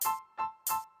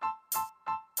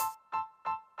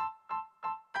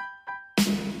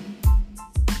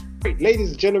Ladies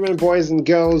and gentlemen, boys and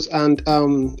girls, and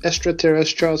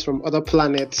extraterrestrials from other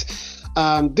planets.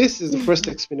 This is the first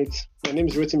 6 minutes. My name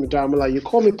is Rotimi Darmala. You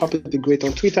call me Papa the Great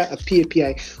on Twitter at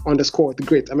PAPI_the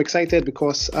Great. I'm excited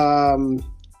because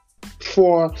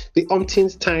for the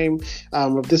umpteenth time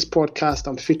of this podcast,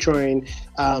 I'm featuring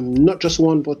not just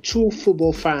one but two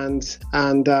football fans.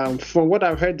 And from what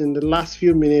I've heard in the last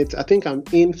few minutes, I think I'm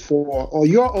in for, or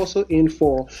you're also in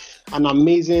for, an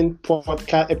amazing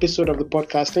podcast episode of the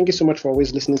podcast. Thank you so much for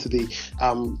always listening to the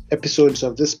episodes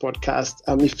of this podcast.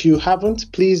 If you haven't,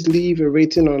 please leave a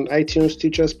rating on iTunes,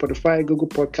 Stitcher, Spotify, Google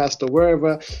Podcast, or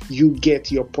wherever you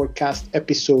get your podcast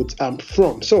episodes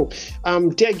from. So,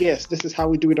 dear guests, this is how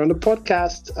we do it on the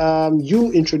podcast.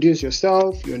 You introduce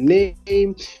yourself, your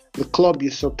name, the club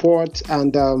you support,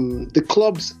 and the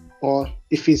clubs, or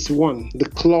if it's one, the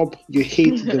club you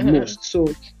hate the most. So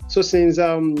since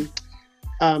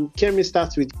Kemi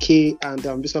starts with K and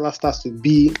Bisola starts with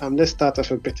B, let's start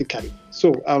alphabetically.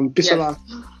 So, Bisola,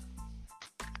 yes.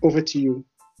 Over to you.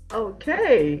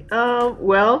 Okay.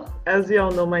 Well, as you all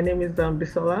know, my name is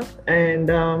Bisola, and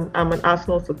I'm an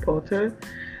Arsenal supporter.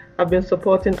 I've been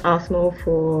supporting Arsenal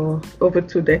for over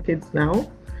 2 decades now.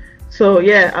 So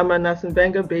yeah, I'm an Arsene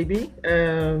Wenger baby,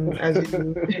 as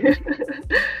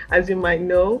you might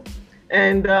know.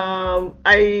 And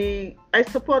I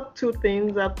support two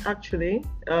things actually,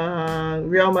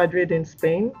 Real Madrid in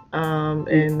Spain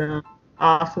and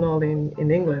Arsenal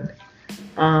in England.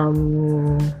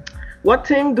 What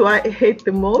team do I hate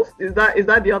the most? Is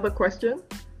that the other question?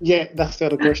 Yeah, that's the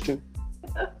other question.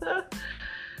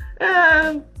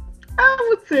 I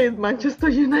would say it's Manchester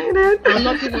United. I'm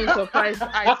not even surprised.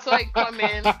 I saw it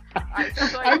coming.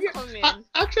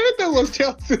 Actually, that was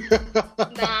Chelsea.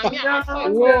 I saw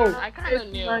it coming. I kind of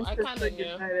knew. I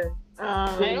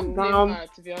don't blame her,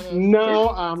 to be honest. Now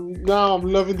I'm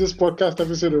loving this podcast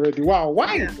episode already. Wow,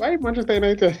 why Manchester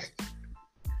United?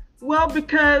 Well,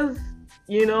 because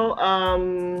we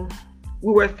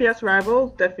were fierce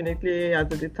rivals, definitely at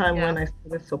the time when I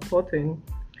started supporting.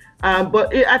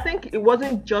 But I think it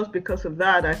wasn't just because of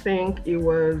that. I think it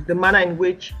was the manner in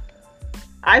which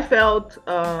I felt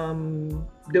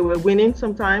they were winning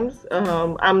sometimes.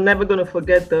 I'm never going to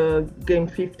forget the game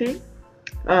 50.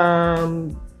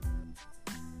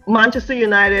 Manchester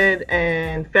United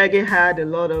and Fergie had a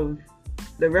lot of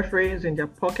the referees in their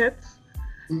pockets.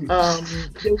 They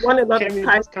won a lot of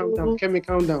titles. Calm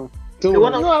down. They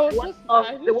won a lot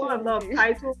of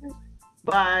titles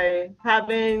by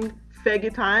having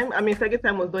Fergie time. I mean, Fergie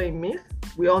time was not a myth.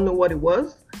 We all know what it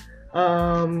was.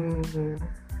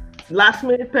 Last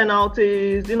minute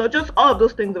penalties, just all of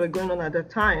those things that were going on at that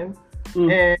time.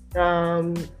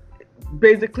 And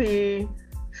basically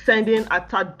sending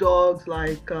attack dogs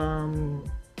like,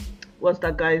 what's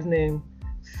that guy's name?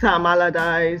 Sam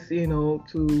Allardyce,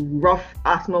 to rough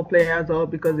Arsenal players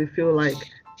up because they feel like,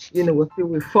 we're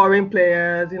filled with foreign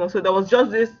players, so there was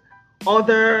just this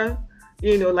other,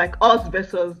 like us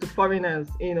versus the foreigners,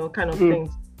 kind of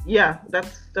things. Yeah,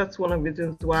 that's one of the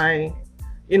reasons why,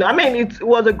 it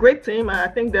was a great team. I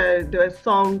think there were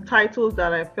some titles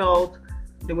that I felt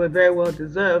they were very well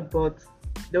deserved, but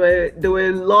there were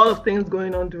a lot of things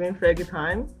going on during Fergie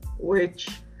time, which,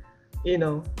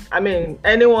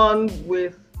 anyone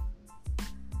with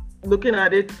looking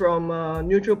at it from a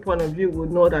neutral point of view would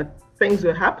know that things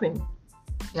were happening.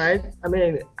 Right?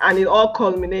 And it all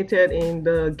culminated in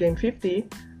the game 50,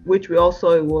 which we all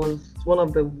saw it was one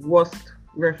of the worst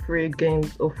refereed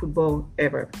games of football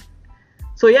ever.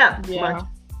 So Manchester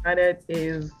United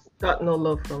is got no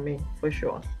love from me, for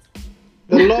sure.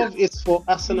 The love is for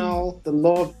Arsenal, the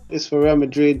love is for Real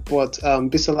Madrid, but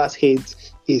Bisola's hate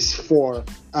is for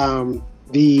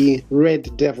the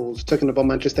Red Devils, talking about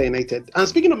Manchester United. And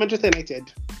speaking of Manchester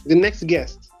United, the next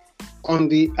guest on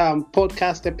the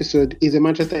podcast episode is a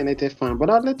Manchester United fan, but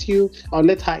I'll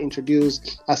let her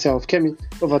introduce herself. Kemi,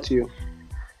 over to you.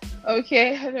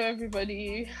 Okay, hello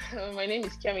everybody. My name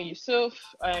is Kemi Yusuf.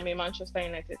 I am a Manchester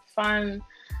United fan.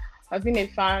 I've been a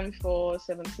fan for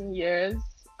 17 years.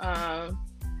 What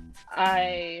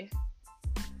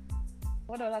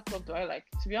other club do I like?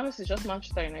 To be honest, it's just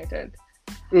Manchester United.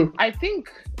 I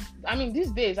think,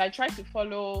 these days I try to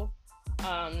follow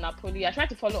Napoli. I try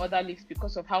to follow other leagues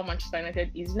because of how Manchester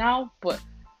United is now, but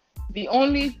the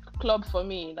only club for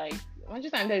me, like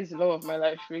Manchester United, is the love of my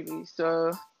life, really.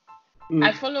 So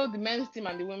I follow the men's team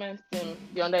and the women's team.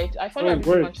 I follow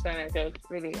everything Manchester United,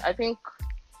 really. I think,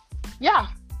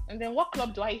 And then what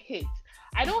club do I hate?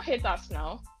 I don't hate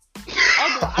Arsenal.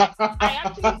 Although I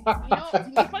actually,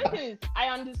 the funny thing is, I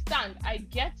understand. I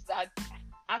get that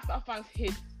Arsenal fans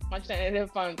hate Manchester United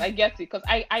fans. I get it because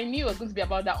I knew it was going to be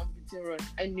about that unbeaten run.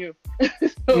 I knew.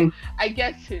 So I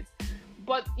get it.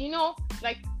 But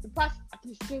like the past, at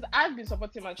least since I've been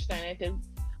supporting Manchester United,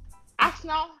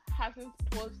 Arsenal hasn't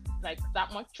posed like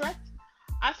that much threat.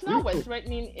 Arsenal were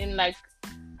threatening in like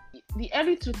the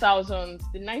early 2000s,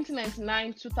 the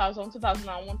 1999, 2000,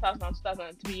 2001, 2000,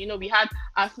 2003. We had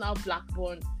Arsenal,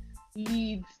 Blackburn,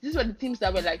 Leeds. These were the teams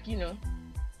that were like,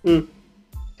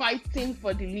 fighting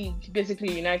for the league,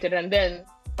 basically United. And then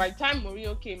by the time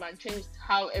Mourinho came and changed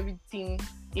how everything,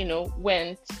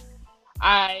 went,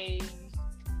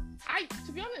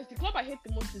 to be honest, the club I hate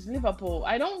the most is Liverpool.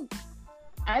 I don't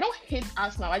hate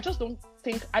Arsenal. I don't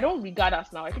regard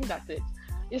Arsenal. I think that's it.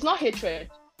 It's not hatred.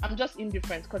 I'm just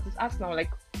indifferent because it's Arsenal. Like,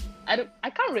 I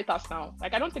can't rate Arsenal.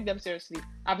 Like, I don't take them seriously.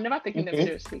 I've never taken them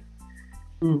seriously.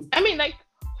 I mean, like,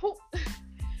 who?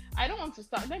 I don't want to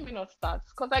start. Let me not start.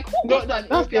 Because, like, who goes to an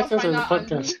AFCON final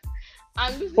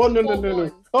and loses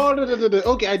 4-1? Oh, no.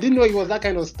 Okay, I didn't know it was that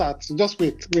kind of start. Just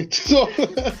wait. So,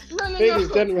 ladies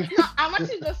and gentlemen. No, I'm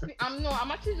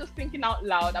actually just thinking out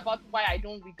loud about why I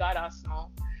don't regard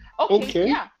Arsenal. Okay.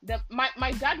 Yeah.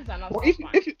 My dad is an Arsenal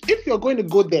fan. If you're going to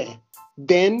go there,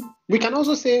 then we can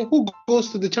also say who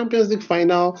goes to the Champions League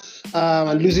final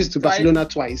and loses to Barcelona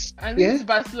twice. And loses to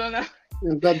Barcelona.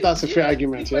 That's a fair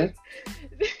argument, yeah?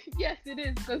 Yes, it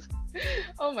is. Because,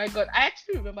 oh my God, I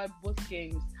actually remember both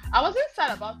games. I wasn't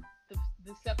sad about the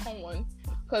second one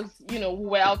because, we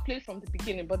were outplayed from the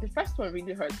beginning, but the first one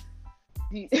really hurt.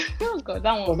 Oh God,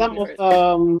 that one really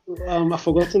hurt. I've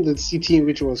forgotten the city in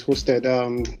which it was hosted.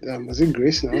 Was it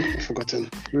Greece now? I've forgotten.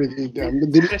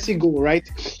 The Messi goal, right?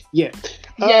 Yeah.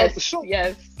 Yes.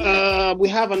 We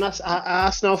have an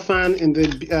Arsenal fan in the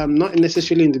not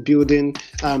necessarily in the building.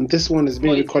 This one is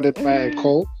being recorded by a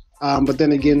call. But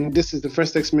then again, this is the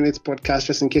First X Minutes podcast,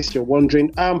 just in case you're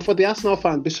wondering. For the Arsenal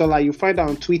fan, Bisola, you find her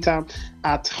on Twitter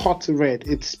at HotRed.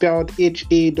 It's spelled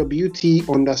HAWT_red,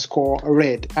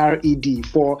 RED.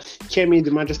 For Kemi, the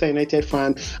Manchester United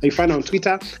fan, you find her on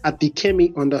Twitter at the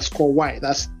Kemi_Y.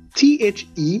 That's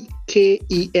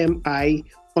THEKEMI_Y.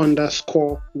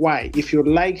 If you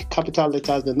like capital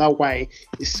letters, then that Y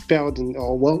is spelled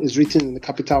is written in the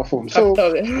capital form. So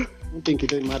I don't think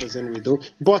it matters anyway, though.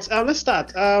 But let's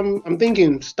start. I'm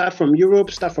thinking start from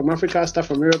Europe, start from Africa, start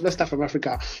from Europe. Let's start from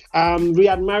Africa.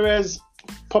 Riyad Mahrez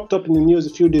popped up in the news a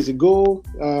few days ago.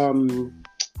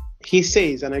 He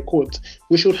says, and I quote,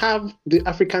 "We should have the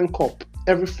African Cup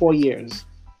every 4 years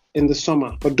in the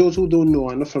summer." For those who don't know,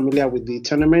 are not familiar with the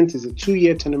tournament, it's a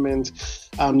 2-year tournament.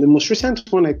 The most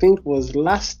recent one, I think, was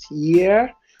last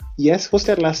year. Yes,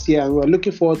 hosted last year, and we're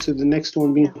looking forward to the next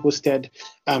one being hosted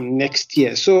next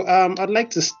year. So I'd like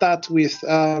to start with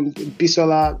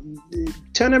Bisola.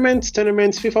 Tournaments.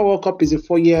 FIFA World Cup is a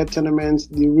 4-year tournament.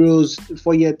 The Euros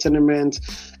 4-year tournament.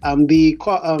 The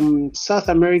South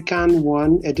American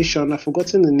one edition, I've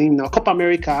forgotten the name now. Copa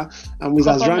America, was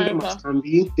as random as can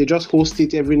be. They just host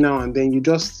it every now and then. They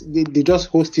just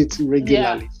host it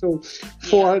regularly. Yeah. So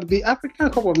for the African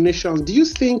Cup of Nations, do you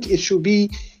think it should be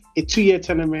a 2-year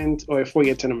tournament or a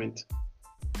 4-year tournament,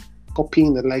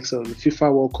 copying the likes of the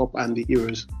FIFA World Cup and the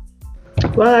Euros?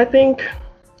 Well, I think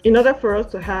in order for us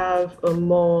to have a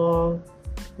more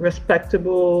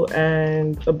respectable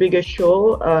and a bigger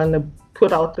show and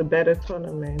put out a better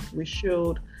tournament, we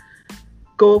should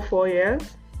go 4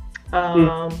 years.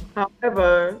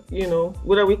 However,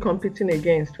 what are we competing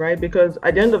against, right? Because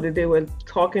at the end of the day, we're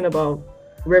talking about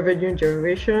revenue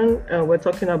generation, and we're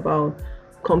talking about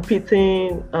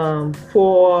competing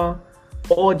for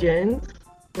audience,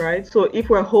 right? So if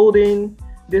we're holding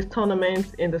this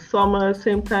tournament in the summer,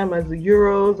 same time as the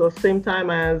Euros, or same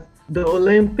time as the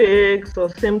Olympics, or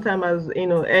same time as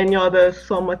any other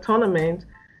summer tournament,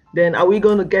 then are we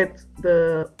going to get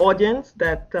the audience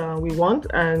that we want,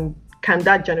 and can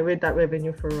that generate that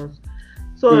revenue for us?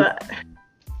 So,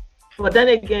 but then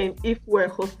again, if we're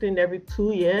hosting every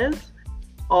 2 years,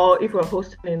 or if we're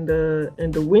hosting in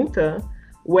the winter,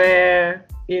 where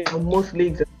most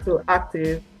leagues are still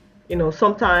active,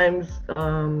 sometimes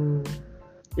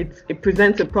it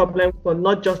presents a problem for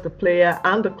not just the player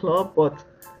and the club, but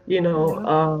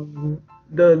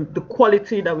the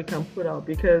quality that we can put out.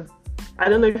 Because I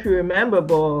don't know if you remember,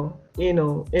 but in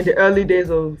the early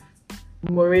days of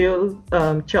Mourinho's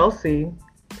Chelsea,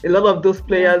 a lot of those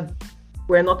players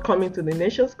were not coming to the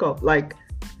Nations Cup. Like,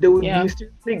 they would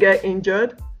mysteriously get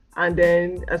injured, and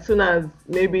then as soon as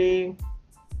maybe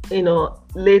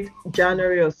late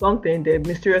January or something, they're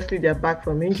back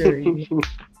from injury.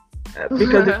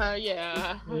 Because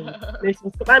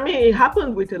I mean, it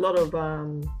happened with a lot of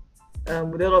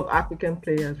African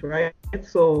players, right?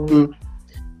 So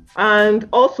And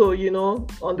also,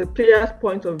 on the player's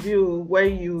point of view, where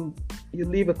you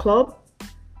leave a club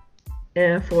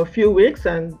for a few weeks,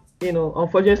 and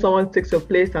unfortunately someone takes your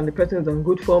place and the person is on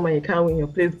good form and you can't win your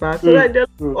place back. So there's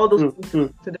all those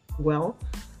things to them as well.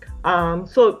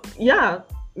 So yeah,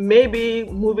 maybe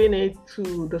moving it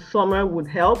to the summer would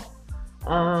help.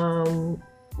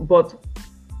 But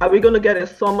are we going to get a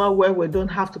summer where we don't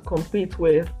have to compete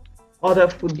with other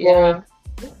football? Yeah.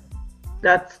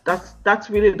 That's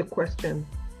really the question.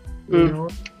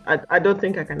 I don't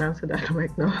think I can answer that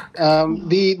right now.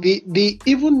 The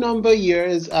even number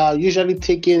years are usually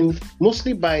taken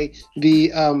mostly by the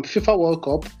FIFA World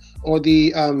Cup or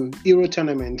the Euro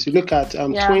tournament. You look at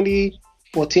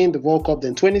 2014, the World Cup,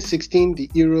 then 2016, the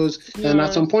Euros, and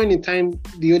at some point in time,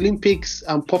 the Olympics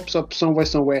pops up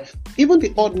somewhere. Even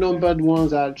the odd numbered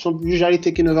ones are usually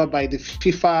taken over by the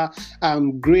FIFA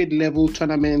grade level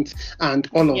tournament and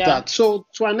all of that. So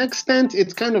to an extent,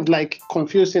 it's kind of like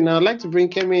confusing. I'd like to bring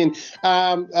Kemi in.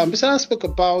 Mr. spoke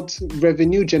about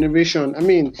revenue generation. I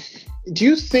mean, do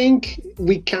you think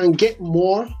we can get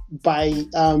more by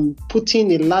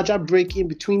putting a larger break in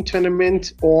between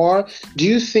tournaments, or do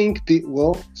you think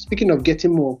speaking of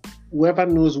getting more, whoever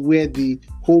knows where the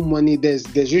whole money,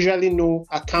 there's usually no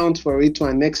account for it to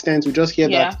an extent. We just hear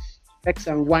that X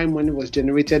and Y money was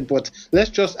generated, but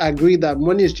let's just agree that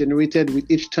money is generated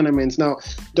with each tournament. Now,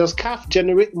 does CAF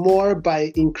generate more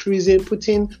by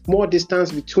putting more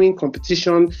distance between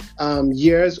competition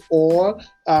years, or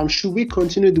should we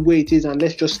continue the way it is and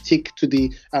let's just stick to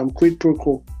the quid pro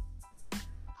quo?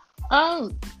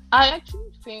 I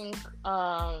actually think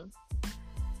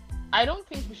I don't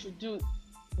think we should do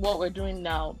what we're doing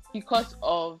now because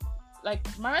of, like,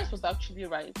 Maris was actually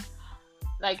right.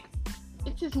 Like,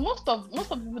 it is most of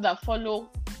the people that follow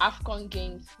AFCON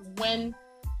games when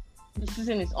the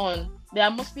season is on. They are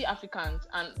mostly Africans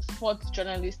and sports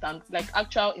journalists and like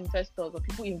actual investors or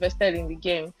people invested in the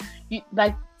game.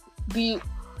 Like the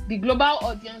global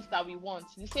audience that we want,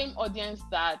 the same audience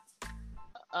that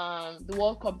the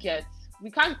World Cup gets.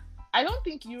 I don't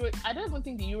even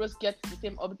think the Euros get the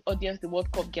same audience the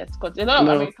World Cup gets, because a lot of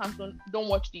Americans don't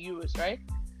watch the Euros, right?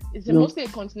 It's mostly a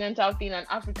continental thing, and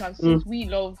Africans, since we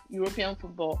love European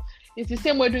football, it's the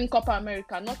same way doing Copa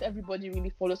America. Not everybody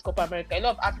really follows Copa America. A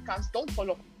lot of Africans don't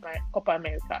follow Copa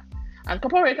America, and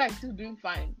Copa America is still doing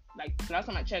fine. Like last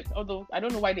time I checked, although I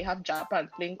don't know why they have Japan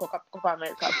playing Copa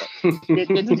America, but they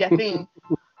do their thing.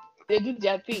 They do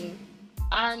their thing.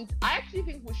 And I actually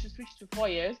think we should switch to 4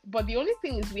 years. But the only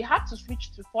thing is we have to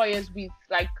switch to 4 years with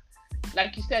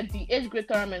like you said, the age grade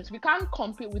tournaments. We can't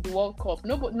compete with the World Cup.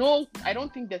 No, I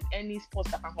don't think there's any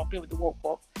sports that can compete with the World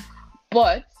Cup.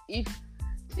 But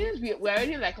since we're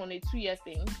already like on a 2-year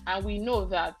thing, and we know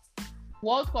that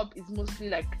World Cup is mostly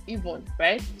like even,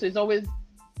 right? So it's always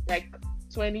like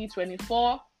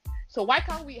 2024. So why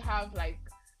can't we have like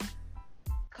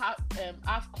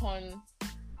AFCON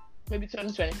maybe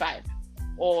 2025?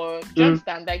 Or do you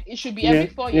understand? Like it should be every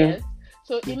 4 years.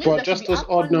 So it means that just those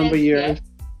odd number years.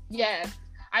 Yes,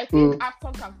 I think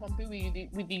AFCON can compete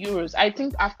with the Euros. I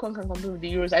think AFCON can compete with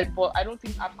the Euros, but I don't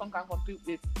think AFCON can compete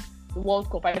with the World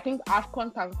Cup. I think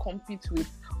AFCON can compete with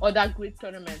other great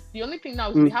tournaments. The only thing now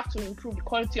is we have to improve the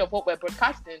quality of what we're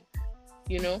broadcasting.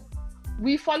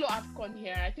 We follow AFCON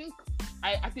here. I think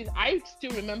I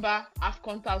still remember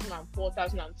AFCON 2004,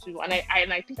 2002, and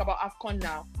I think about AFCON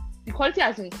now. The quality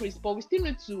has increased, but we still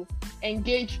need to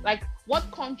engage. Like, what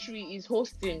country is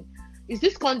hosting?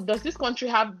 Does this country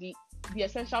have the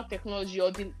essential technology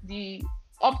or the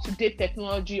up-to-date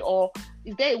technology, or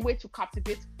is there a way to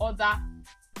captivate other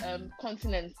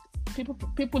continents?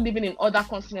 People living in other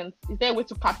continents, is there a way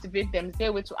to captivate them? Is there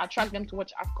a way to attract them to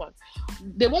watch AFCON?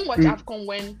 They won't watch AFCON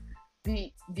when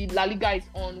the La Liga is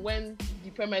on, when the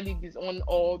Premier League is on,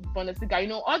 or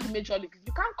Bundesliga, all the major leagues.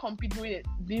 You can't compete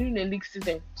during a league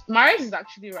season. Maris is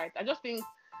actually right. I just think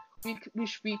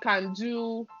we can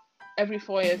do every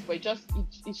 4 years, but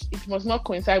it must not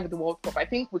coincide with the World Cup. I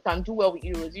think we can do well with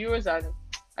Euros, and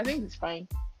I think it's fine.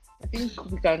 I think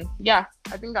we can. Yeah,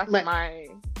 I think that's my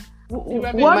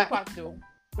part though.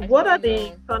 What are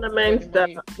the tournaments that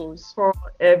goes for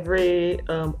every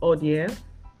odd year?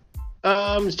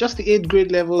 It's just the 8th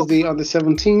grade levels, the under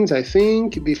 17s, I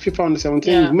think, the FIFA under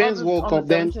 17, men's World Cup,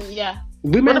 then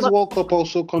women's World Cup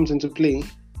also comes into play.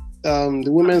 The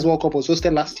Women's World Cup was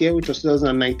hosted last year, which was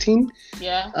 2019.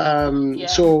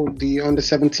 So the under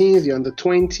 17s, the under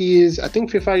 20s, I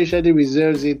think FIFA usually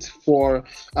reserves it for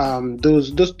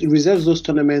reserves those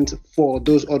tournaments for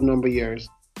those odd number years.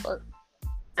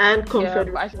 And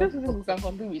Confederation. I still think we can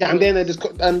compete with and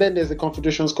then there's the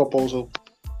Confederations Cup also.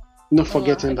 Not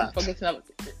forgetting that.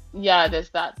 Yeah, there's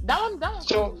that. That one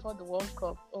So comes before the World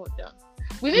Cup. Oh damn.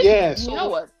 We need yeah, to, you know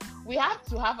what? We have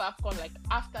to have AFCON like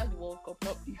after the World Cup,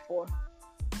 not before.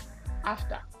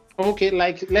 After. okay,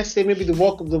 like let's say maybe the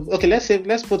World Cup. Okay,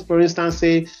 let's put for instance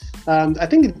say, I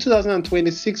think the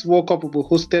 2026 World Cup will be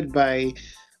hosted by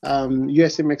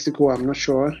USA Mexico. I'm not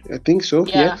sure. I think so.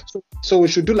 Yeah. So we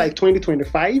should do like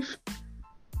 2025.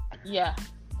 Yeah.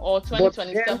 Or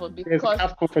 2027 because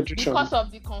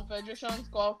of the Confederations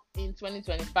Cup in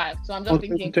 2025. So I'm just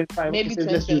thinking maybe okay,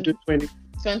 let's do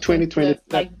 2020,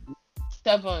 like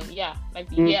 7, yeah, like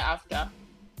the year after.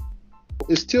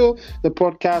 It's still the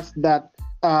podcast that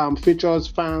features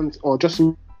fans or just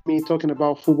me talking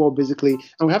about football basically,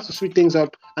 and we have to switch things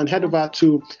up and head over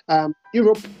to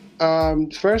Europe.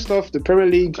 First off, the Premier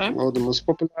League, or the most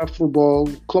popular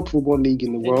club football league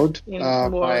in the world,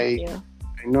 by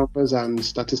numbers and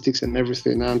statistics and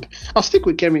everything. And I'll stick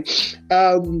with Kemi.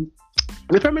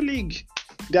 The Premier League,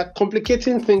 they're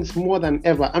complicating things more than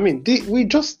ever. I mean, the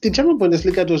German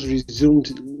Bundesliga just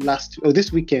resumed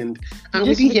this weekend, and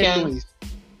we didn't hear noise.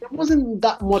 There wasn't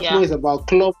that much noise about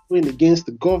clubs going against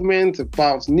the government,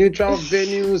 about neutral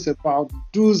venues, about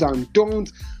do's and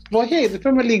don'ts. But hey, the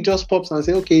Premier League just pops and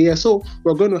say, okay, yeah, so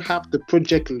we're going to have the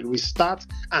project restart,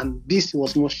 and this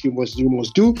was what you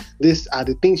must do. These are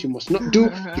the things you must not do.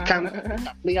 You can't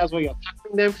players while you're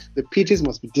tackling them. The pitches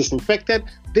must be disinfected.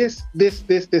 This.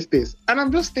 And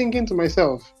I'm just thinking to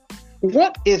myself,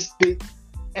 what is the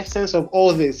essence of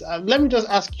all this? Let me just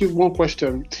ask you one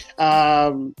question.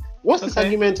 What's this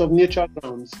argument of neutral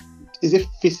grounds? Is it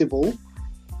feasible?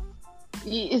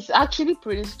 It's actually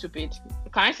pretty stupid.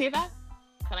 Can I say that?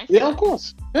 Yeah, of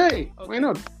course. Hey, why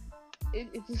not? It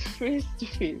is pretty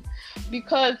stupid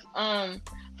because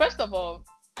first of all,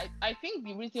 I think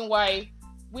the reason why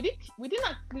we didn't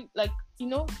actually, like, you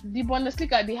know, the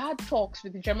Bundesliga, they had talks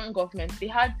with the German government. They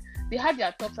had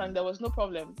their talks and there was no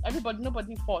problem.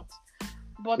 Nobody fought.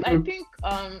 But I think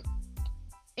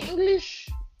English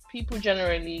people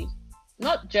generally,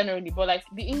 not generally, but like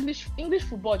the English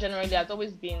football generally has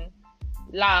always been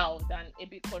loud and a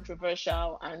bit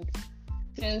controversial, and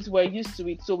since we're used to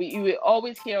it, so we will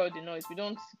always hear all the noise. We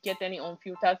don't get any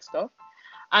unfiltered stuff.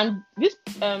 And this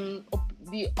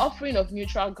the offering of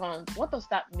neutral ground, what does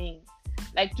that mean?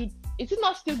 Like, is it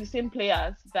not still the same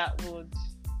players that would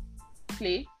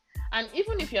play? And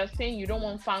even if you're saying you don't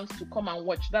want fans to come and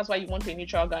watch, that's why you want a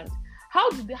neutral ground. How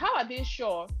are they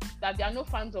sure that there are no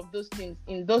fans of those things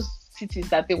in those cities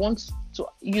that they want to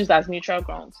use as neutral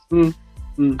grounds?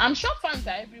 I'm sure fans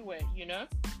are everywhere, you know.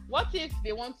 What if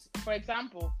they want, for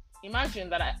example, imagine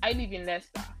that I live in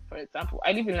Leicester, for example.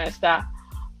 I live in Leicester,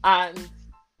 and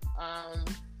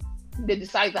they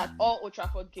decide that all Old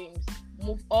Trafford games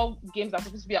all games that are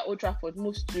supposed to be at Old Trafford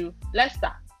moves to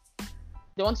Leicester.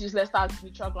 They want to use Leicester as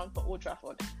neutral ground for Old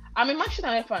Trafford. I'm a Manchester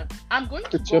United fan. I'm going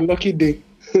to It's your lucky day.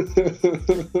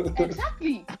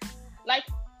 Exactly. Like,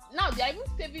 now they're even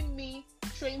saving me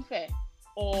train fare.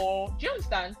 Or, do you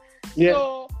understand? Yeah.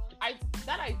 So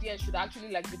that idea should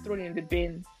actually like be thrown in the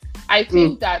bin. I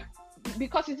think that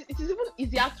because it is even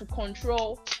easier to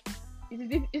control. It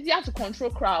is easier to control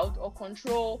crowd or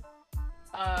control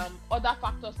other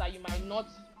factors that you might not.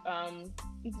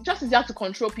 It's just easier to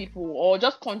control people, or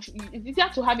just it's easier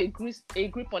to have a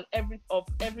grip on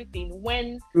everything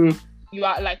when you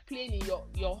are like playing in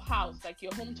your house, like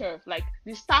your home turf. Like,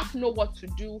 the staff know what to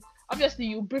do. Obviously,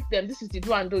 you brief them. This is the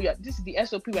do and do. This is the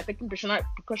SOP. We're taking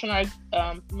precautionary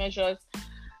measures.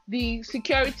 The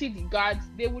security, the guards,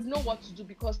 they would know what to do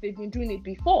because they've been doing it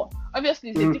before. Obviously,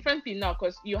 it's a different thing now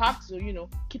because you have to,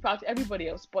 keep out everybody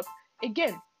else. But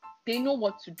again, they know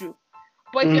what to do.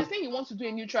 But if you're saying you want to do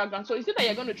a neutral ground, so is it that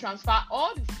you're going to transfer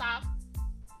all the staff,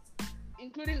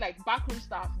 including like backroom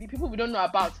staff, the people we don't know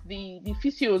about, the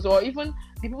physios, or even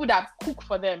the people that cook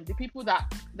for them, the people that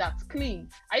clean?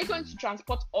 Are you going to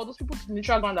transport all those people to the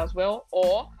neutral ground as well,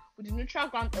 or would the neutral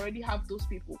ground already have those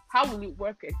people? How will it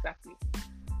work exactly?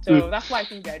 So that's why I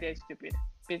think the idea is stupid.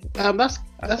 That's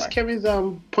Kemi's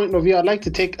point of view. I'd like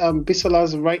to take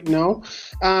Bisola's right now.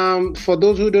 For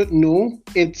those who don't know,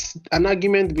 it's an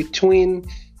argument between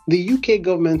the UK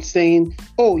government saying,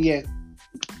 "Oh yeah,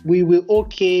 we will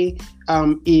okay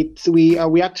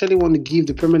we actually want to give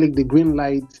the Premier League the green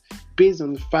light based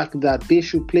on the fact that they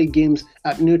should play games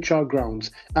at neutral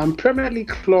grounds." Premier League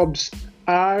clubs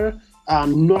are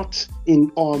not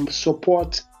in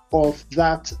support of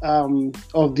that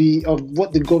of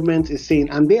what the government is saying,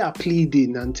 and they are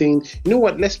pleading and saying, you know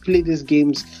what, let's play these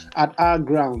games at our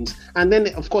grounds. And then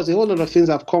of course a lot of people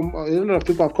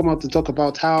have come out to talk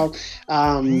about how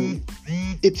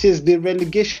it is the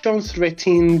relegation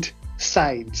threatened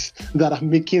sides that are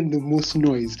making the most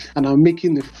noise and are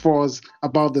making the fuss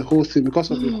about the whole thing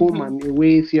because of the home and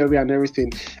away theory and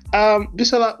everything.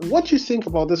 Bisola, what do you think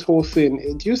about this whole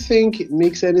thing? Do you think it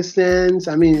makes any sense?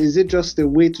 I mean, is it just a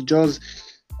way to just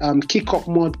kick up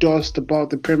more dust about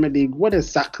the Premier League? What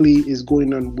exactly is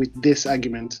going on with this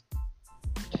argument?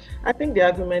 I think the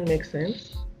argument makes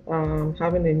sense,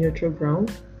 having a neutral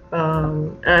ground.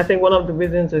 And I think one of the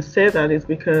reasons I say that is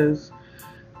because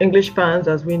English fans,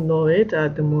 as we know it, are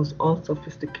the most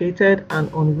unsophisticated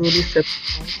and unruly set of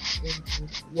fans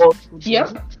in world football.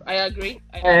 Yep, I agree.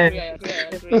 We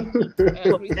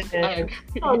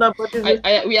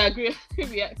agree.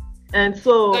 And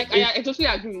so, I totally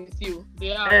agree with you.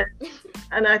 Yeah.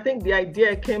 And I think the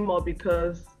idea came up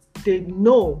because they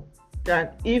know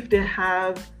that if they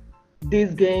have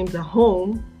these games at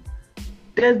home,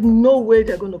 there's no way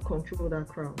they're going to control that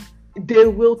crowd. They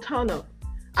will turn up.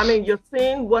 I mean, you're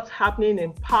seeing what's happening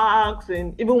in parks,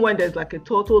 and even when there's like a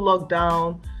total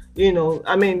lockdown,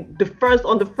 I mean,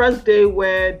 on the first day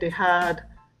where they had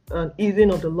an easing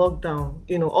of the lockdown,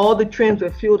 all the trains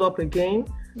were filled up again.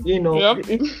 Yep.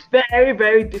 It's very,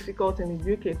 very difficult in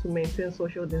the UK to maintain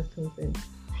social distancing.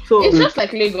 So it's just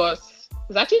like Lagos.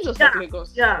 It's actually just like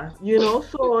Lagos. Yeah,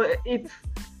 so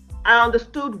I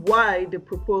understood why they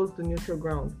proposed the neutral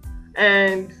ground.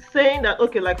 And saying that,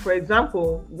 okay, like for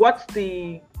example, what's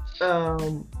the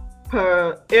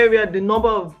per area, the number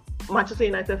of Manchester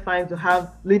United fans to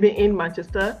have living in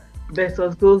Manchester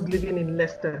versus those living in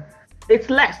Leicester? It's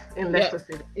less in Leicester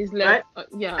City. It's less,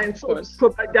 right? And so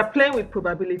they're playing with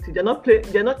probability. They're not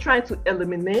trying to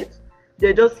eliminate.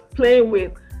 They're just playing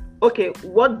with, okay,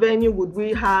 what venue would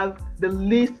we have the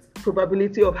least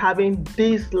probability of having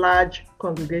this large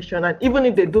congregation? And even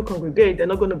if they do congregate, they're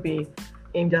not going to be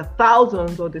in the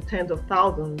thousands or the tens of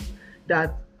thousands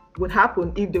that would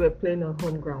happen if they were playing on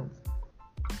home grounds.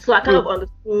 So I kind of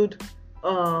understood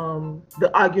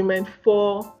the argument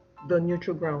for the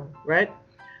neutral ground, right?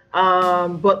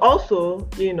 But also,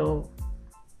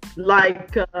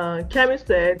 like Kemi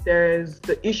said, there's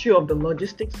the issue of the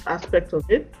logistics aspect of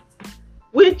it,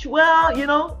 which,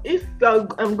 well, if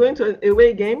I'm going to an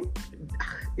away game,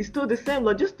 it's still the same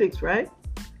logistics, right?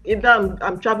 Either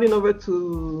I'm traveling over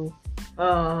to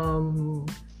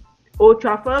Old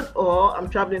Trafford or I'm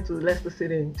traveling to Leicester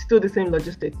City, still the same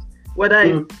logistics. Whether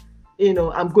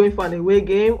I'm going for an away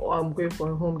game or I'm going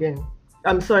for a home game.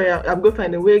 I'm going for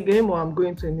an away game or I'm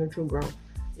going to a neutral ground.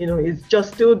 It's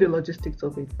just still the logistics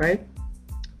of it, right?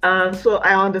 So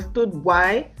I understood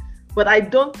why, but I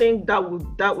don't think that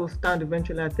will stand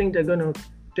eventually. I think they're gonna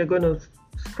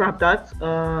scrap that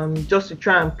just to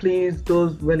try and please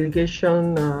those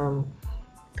relegation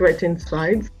threatened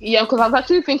sides. Yeah, because I was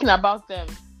actually thinking about them.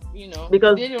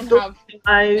 Because they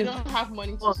don't have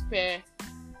money to spare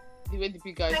the way the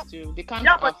big guys do. They can't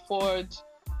afford.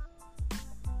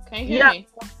 Can you hear me?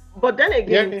 But then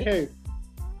again,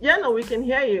 we can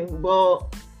hear you.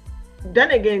 But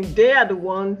then again, they are the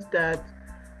ones that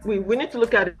we need to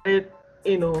look at it.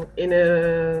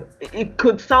 It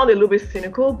could sound a little bit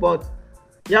cynical, but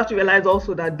you have to realize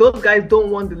also that those guys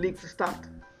don't want the league to start,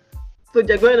 so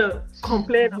they're going to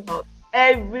complain about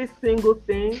every single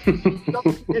thing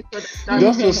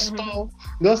just to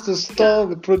stall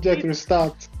the project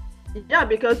restart. Yeah,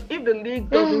 because if the league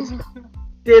doesn't start,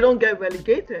 they don't get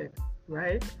relegated,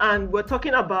 right? And we're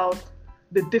talking about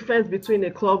the difference between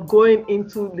a club going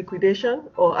into liquidation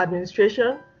or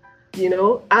administration,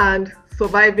 and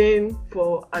surviving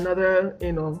for another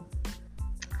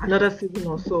season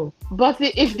or so. But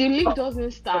if the league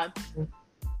doesn't start,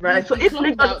 right? So if the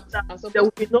league doesn't start, there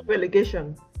will be no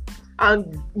relegation,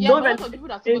 and no relegation.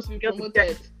 People are supposed to be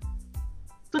promoted.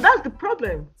 So that's the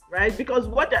problem, right? Because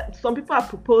some people are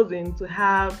proposing to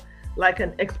have like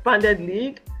an expanded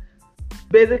league.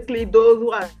 Basically, those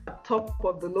who are at top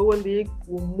of the lower league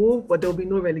will move, but there will be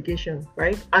no relegation,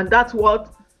 right? And that's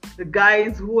what the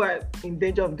guys who are in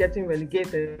danger of getting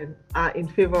relegated are in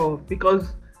favor of,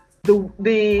 because when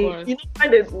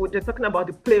they're talking about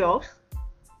the playoffs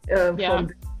from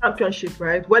the championship,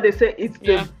 right? Where they say it's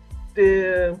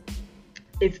the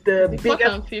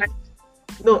biggest prize.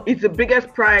 No, it's the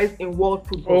biggest prize in world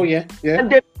football. Oh yeah.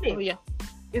 And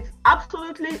it's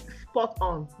absolutely spot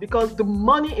on, because the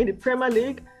money in the Premier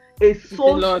League is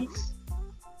so huge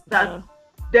that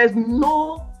there's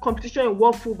no competition in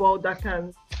world football that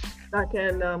can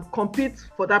compete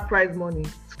for that prize money.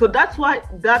 So that's why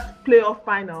that playoff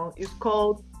final is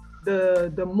called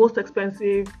the most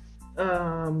expensive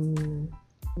game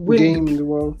in the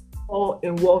world or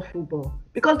in world football,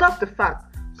 because that's the fact.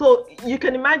 So you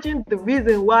can imagine the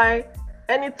reason why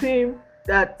any team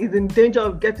that is in danger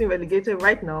of getting relegated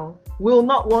right now will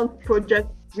not want Project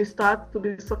Restart to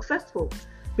be successful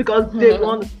because they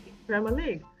want to see Premier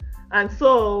League. And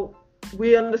so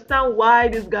we understand why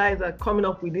these guys are coming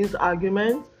up with these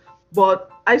arguments, but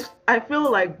I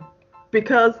feel like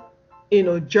because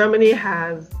Germany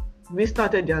has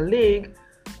restarted their league,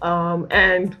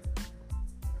 and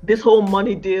this whole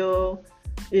money deal,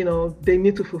 they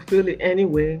need to fulfill it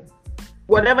anyway.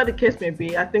 Whatever the case may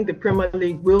be, I think the Premier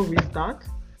League will restart.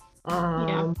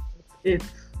 It's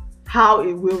how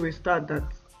it will restart that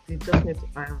they just need to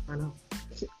iron out.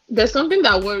 There's something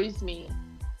that worries me.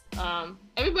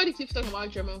 Everybody keeps talking about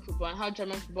German football and how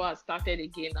German football has started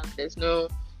again, and there's no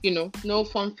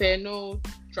fanfare, no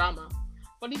drama.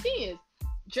 But the thing is,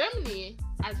 Germany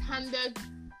has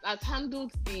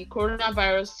handled the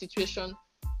coronavirus situation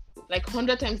like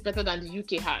 100 times better than the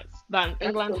UK has, than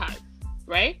England has,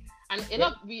 right? And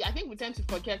I think we tend to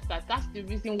forget that that's the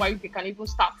reason why they can even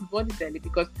start football this early,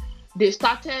 because they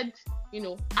started,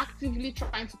 actively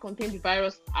trying to contain the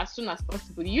virus as soon as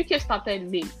possible. The UK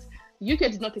started late. The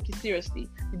UK did not take it seriously.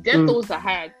 The death tolls are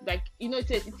high. Like,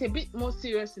 it's a bit more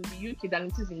serious in the UK than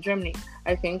it is in Germany,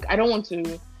 I think. I don't want to,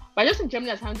 but I just think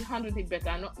Germany has handled it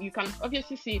better. You can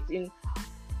obviously see it in,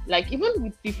 like, even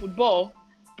with the football.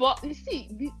 But you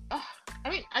see,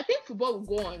 I think football will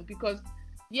go on because,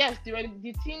 yes,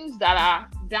 the teams that are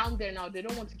down there now, they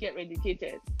don't want to get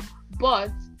relegated.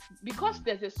 But because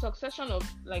there's a succession of,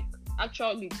 like,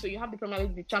 actual leagues, so you have the Premier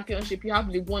League, the Championship, you have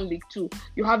League 1, League 2,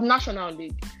 you have National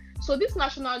League. So these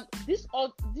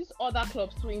other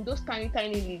clubs too, in those tiny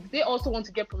leagues, they also want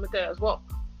to get promoted as well.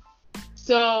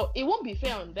 So it won't be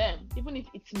fair on them, even if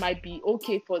it might be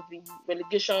okay for the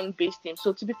relegation-based team.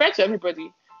 So to be fair to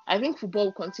everybody, I think football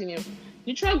will continue.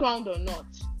 Neutral ground or not,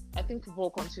 I think football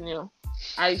will continue.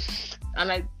 I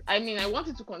want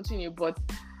it to continue, but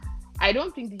I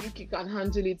don't think the UK can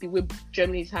handle it the way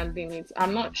Germany is handling it.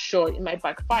 I'm not sure. It might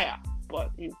backfire, but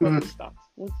it will probably start.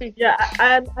 We'll see. Yeah,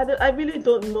 I really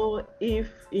don't know if,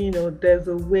 there's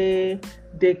a way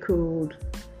they could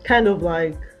kind of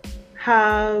like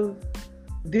have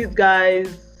these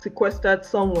guys sequestered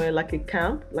somewhere, like a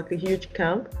camp, like a huge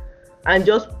camp, and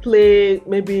just play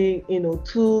maybe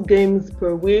 2 games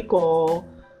per week or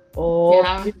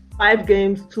 5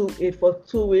 games for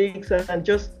 2 weeks, and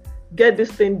just get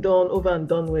this thing done over and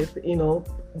done with.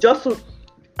 Just so,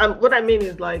 what I mean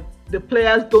is, like, the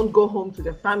players don't go home to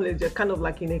their families. They're kind of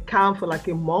like in a camp for like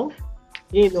a month.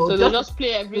 So they just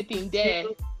play everything there.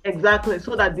 Exactly.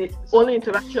 So that the only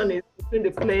interaction is between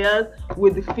the players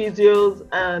with the physios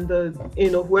and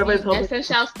whoever is helping.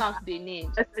 Essential staff they need.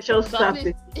 Essential staff.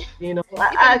 If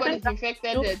anybody's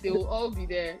infected there, they will all be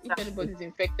there. If anybody's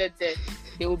infected there,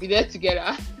 they will be there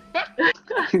together.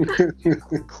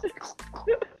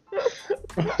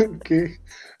 Okay.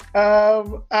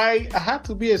 I had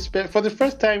to be for the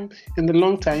first time in a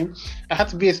long time. I had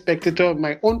to be a spectator of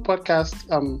my own podcast.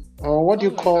 Or what do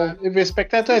you call? God. If a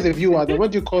spectator is a viewer, then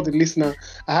what do you call the listener?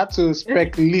 I had to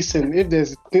listen if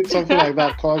there's something like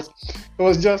that, because it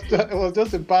was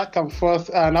just a back and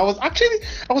forth, and I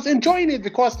was enjoying it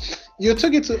because you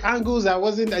took it to angles I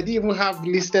didn't even have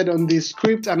listed on the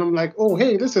script, and I'm like, oh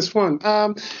hey, this is fun.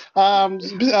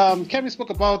 Kevin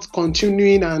spoke about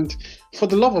continuing, and for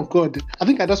the love of God, I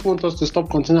think I just want us to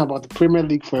stop continuing about the Premier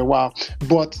League for a while.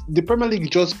 But the Premier League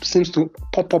just seems to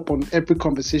pop up on every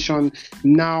conversation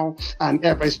now and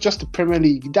ever. It's just the Premier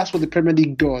League. That's what the Premier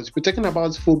League does. We're talking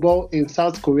about football in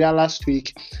South Korea last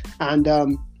week, and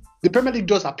the Premier League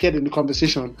just appeared in the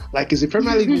conversation. Like, is the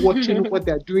Premier League watching what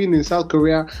they're doing in South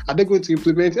Korea? Are they going to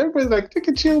implement? Everybody's like, take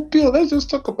a chill pill. Let's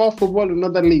just talk about football in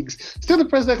other leagues. Still the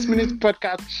Press Next Minute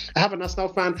podcast. I have an Arsenal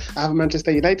fan. I have a Manchester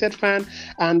United fan.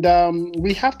 And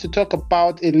we have to talk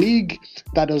about a league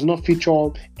that does not feature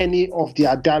any of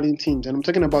their darling teams. And I'm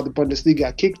talking about the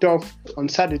Bundesliga. Kicked off on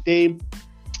Saturday.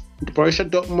 Borussia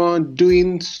Dortmund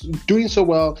doing so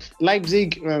well.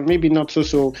 Leipzig maybe not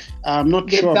so. I'm not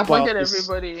sure. They disappointed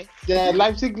everybody. Yeah,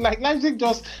 Leipzig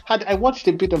just had. I watched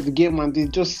a bit of the game and they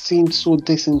just seemed so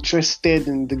disinterested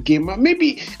in the game.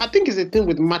 Maybe I think it's a thing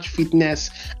with match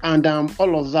fitness and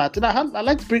all of that. And I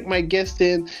like to bring my guest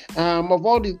in. Of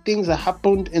all the things that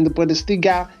happened in the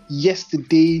Bundesliga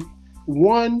yesterday,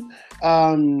 one.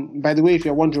 By the way, if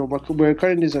you're wondering, we're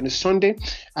recording this on a Sunday,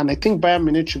 and I think Bayern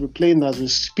Munich should be playing as we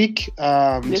speak.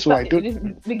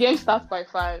 The game starts by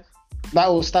 5. That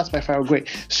will start by 5. Great.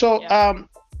 So, of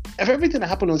everything that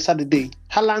happened on Saturday,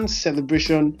 Haaland's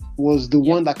celebration was the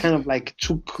one that kind of like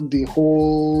took the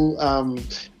whole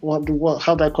how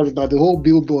do I call it now? The whole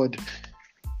billboard.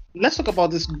 let's talk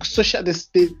about this social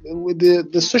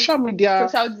the social media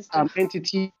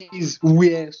entities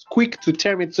were quick to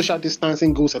term it social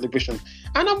distancing goal celebration.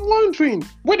 And I'm wondering,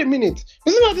 wait a minute,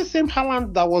 isn't that the same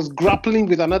Haaland that was grappling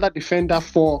with another defender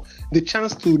for the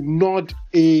chance to nod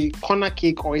a corner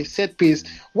kick or a set piece?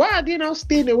 Why are they now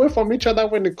staying away from each other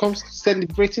when it comes to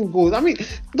celebrating goals? I mean,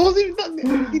 doesn't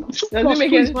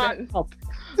make any sense.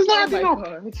 It's not adding up.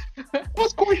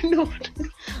 What's going on?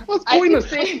 What's going on?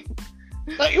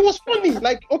 Like, it was funny.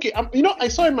 Like, okay, I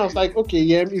saw him. I was like, okay,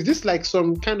 yeah, is this like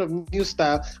some kind of new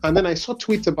style? And then I saw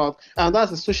tweets about, and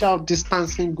that's a social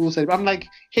distancing goal set. I'm like,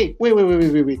 hey,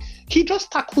 wait. He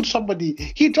just tackled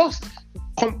somebody. He just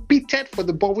competed for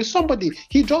the ball with somebody.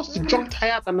 He just jumped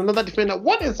higher than another defender.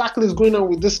 What exactly is going on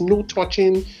with this no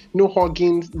touching, no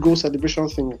hugging goal celebration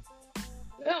thing?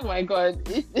 Oh my God,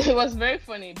 it was very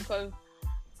funny because,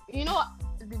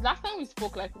 the last time we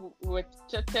spoke, like, we were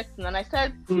just texting, and I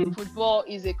said football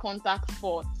is a contact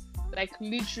sport, like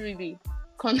literally.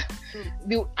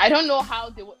 I don't know how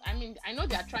they would. I mean, I know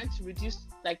they are trying to reduce,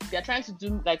 like they're trying to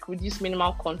do like reduce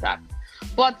minimal contact,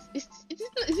 but is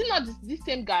it not the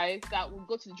same guys that would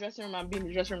go to the dressing room and be in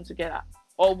the dressing room together,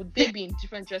 or would they be in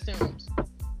different dressing rooms?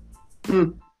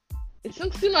 It's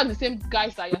still not the same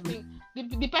guys that you're saying.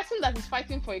 The person that is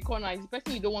fighting for a corner is the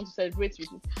person you don't want to celebrate with.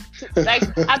 So, like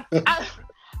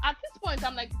at this point,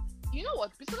 I'm like, you know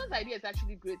what? Bisola's idea is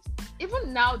actually great.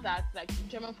 Even now that like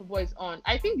German football is on,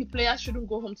 I think the players shouldn't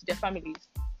go home to their families.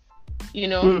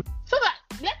 So that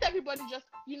let everybody just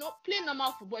play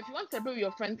normal football. If you want to celebrate with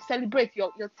your friends, celebrate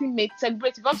your teammates,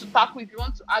 celebrate. If you want to tackle, if you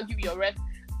want to argue with your ref,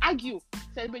 argue,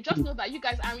 celebrate. Just know that you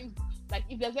guys aren't like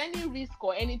if there's any risk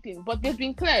or anything, but they've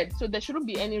been cleared, so there shouldn't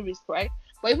be any risk, right?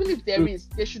 But even if there is,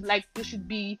 they shouldn't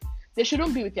be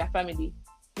with their family.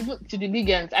 Even to the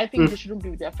Ligians, I think they shouldn't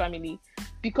be with their family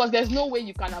because there's no way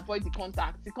you can avoid the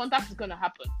contact. The contact is going to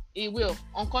happen. It will,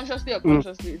 unconsciously or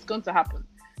consciously, it's going to happen.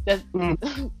 The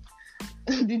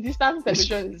distance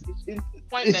celebration is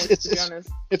pointless, to be honest.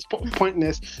 It's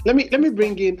pointless. Let me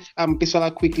bring in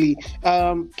Bisola quickly.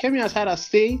 Kemi has had a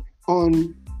say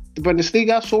on the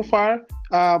Bundesliga so far.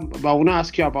 But I will not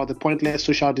ask you about the pointless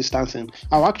social distancing.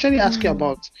 I'll actually ask you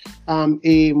about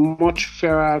a much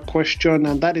fairer question,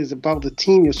 and that is about the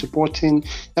team you're supporting.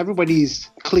 Everybody is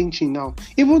clinching now.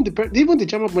 Even the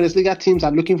German Bundesliga teams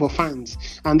are looking for fans,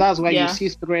 and that's why you see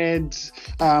threads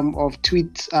of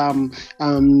tweets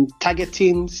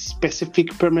targeting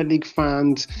specific Premier League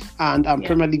fans and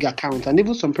Premier League accounts, and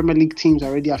even some Premier League teams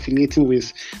already affiliating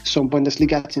with some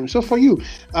Bundesliga teams. So for you,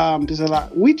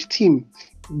 which team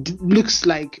looks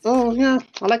like, oh yeah,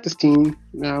 I like this team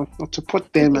now, I'll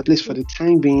support them at least for the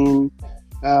time being,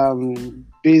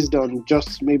 based on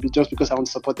just because I want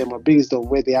to support them, or based on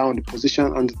where they are on the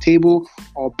position on the table,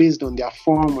 or based on their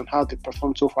form and how they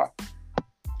performed so far?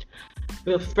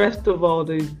 Well, first of all,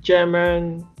 the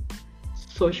German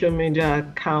social media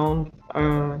accounts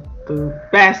are the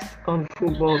best on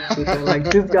football Twitter. Like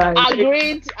this guy.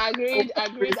 Agreed. I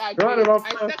second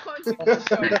you.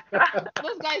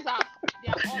 Those guys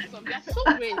they are awesome. They are so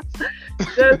great.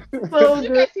 Did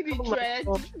you guys see the thread?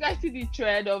 Did you guys see the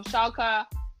thread of Schalke?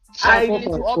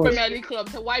 To all Premier League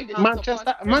clubs. So why did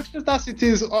Manchester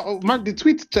City's the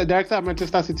tweet director of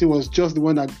Manchester City was just the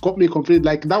one that got me completely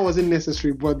like that wasn't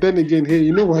necessary. But then again, hey,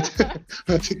 you know what?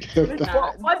 What did they say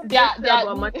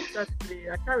about Manchester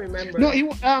City? I can't remember. No,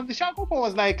 the Schalke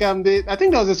was like I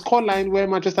think there was a score line where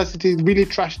Manchester City really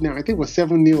trashed them. I think it was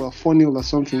 7-0 or 4-0 or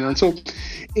something. And so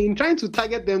in trying to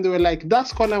target them, they were like that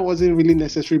score line wasn't really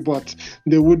necessary, but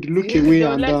they would look away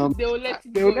and they would let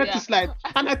it slide.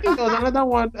 And I think there was another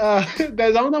one.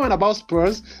 There's another one about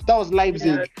Spurs. That was Leipzig.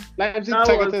 Yeah, Leipzig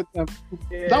targeted them.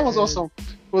 That was awesome.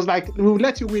 It was like, we'll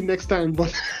let you win next time,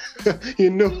 but for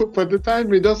the time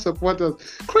we just support us.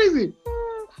 Crazy.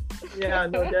 Yeah,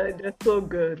 no, they're so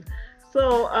good.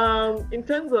 So, in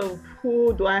terms of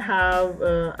who do I have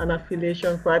an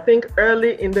affiliation for, I think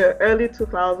in the early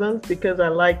 2000s, because I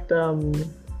liked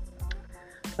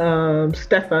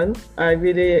Stefan, I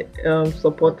really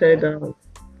supported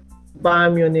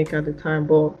Bayern Munich at the time,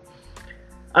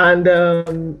 and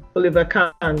Oliver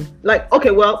Kahn. Like,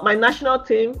 okay, well, my national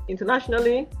team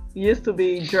internationally used to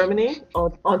be Germany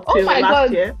until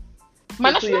last year.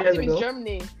 My national team is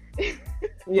Germany.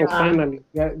 Yeah, finally,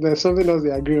 there's something else they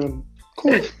agree on.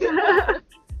 Cool.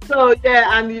 So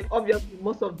yeah, and obviously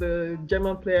most of the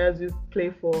German players used to play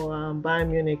for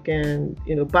Bayern Munich and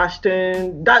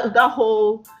Basten. That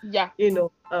whole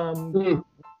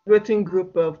waiting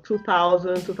group of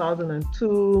 2000,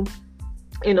 2002.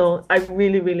 I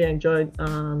really, really enjoyed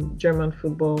German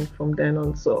football from then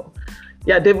on. So,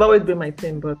 yeah, they've always been my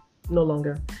team, but no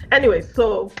longer. Anyway,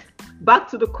 so back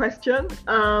to the question.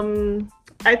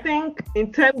 I think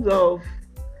in terms of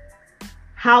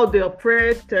how they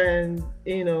operate and,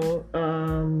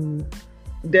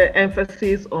 the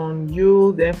emphasis on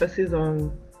youth, the emphasis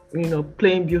on,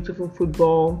 playing beautiful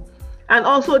football, and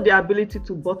also the ability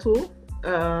to bottle.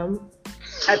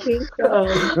 I think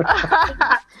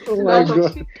Oh my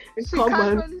God. She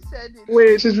common casually said it.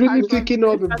 with She's really ticking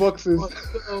all the boxes.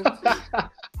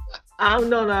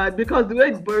 No, because the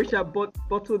way Borussia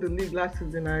bottled the league last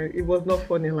season, it was not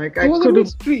funny. Like It was a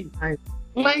mystery. I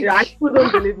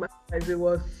couldn't believe my eyes. It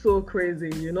was so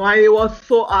crazy, and it was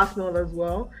so Arsenal as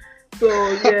well. So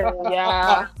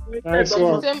Yeah. Nice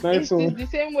one. It's the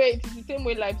same way. It's the same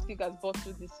way Leipzig has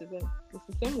bottled this season. It's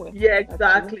the same way. Yeah,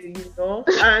 exactly.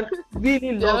 And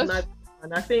really love Yes. Nagelsmann.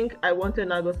 And I think I wanted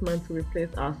Nagelsmann to replace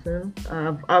Arsene.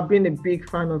 I've been a big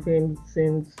fan of him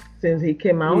since he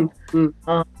came out.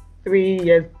 3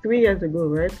 years ago,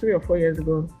 right? 3 or 4 years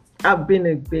ago. I've been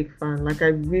a big fan. Like, I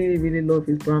really, really love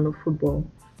his brand of football.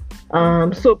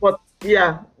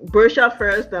 Borussia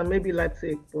first and maybe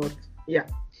Leipzig, but yeah,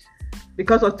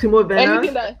 because of Timo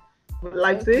Werner,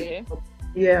 Leipzig. Okay.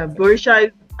 Yeah,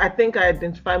 Borussia. I think I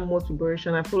identify more to Borussia,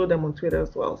 and I follow them on Twitter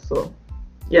as well. So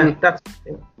yeah, that's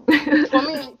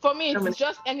For me, it's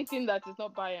just anything that is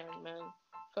not Bayern, man.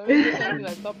 For me, it's anything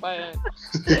that's not Bayern.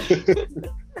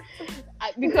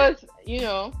 Because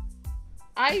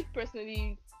I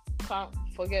personally can't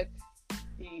forget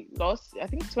the loss. I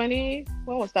think 20.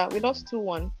 When was that? We lost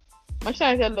 2-1.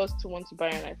 Manchester United lost 2-1 to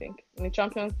Bayern, I think, in the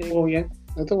Champions League. Oh yeah.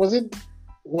 I thought, was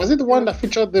it the one that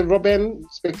featured the Robben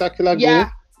spectacular goal?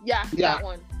 Yeah, that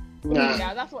one. Nah,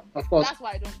 Yeah, that's what. of course. That's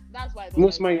why I don't.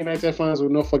 Most Man United fans will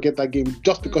not forget that game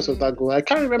just because of that goal. I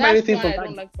can't remember anything from I that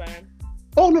don't like Bayern.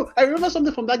 Oh no, I remember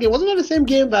something from that game. Wasn't it the same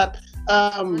game that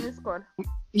Rooney scored?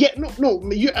 Yeah, no.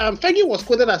 Fergie was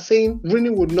quoted as saying Rooney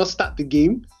would not start the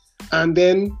game, and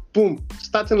then boom,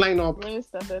 starting lineup. Rooney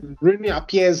started. Rooney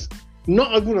appears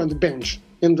not even on the bench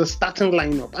in the starting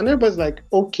lineup, and everybody's like,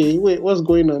 okay, wait, what's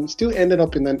going on? Still ended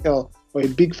up in an L, or a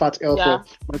big fat L for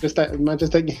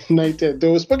Manchester United. They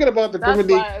were speaking about the Premier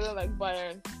League. That's why I don't like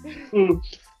Bayern.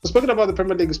 Speaking about the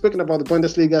Premier League, speaking about the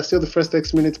Bundesliga, still the First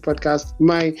X Minutes podcast.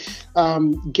 My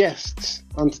guest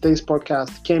on today's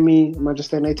podcast, Kemi,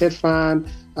 Manchester United fan.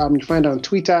 You find her on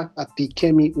Twitter at the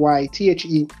Kemi Y,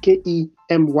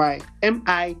 THEKEMI_Y.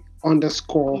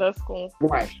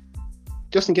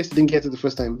 Just in case you didn't get it the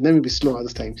first time, let me be slower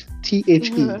this time.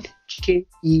 THEKEMI_Y.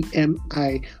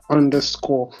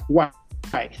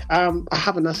 I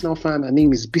have a national fan. Her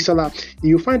name is Bisola.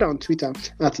 You find her on Twitter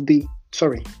at the.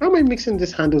 Sorry, how am I mixing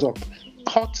these handles up?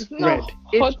 Hot Red.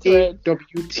 HAWT_red.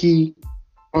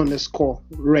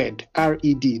 RED.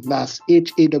 That's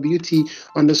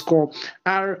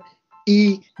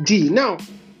HAWT_RED. Now,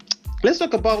 let's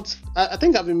talk about. I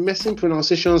think I've been messing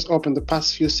pronunciations up in the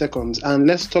past few seconds, and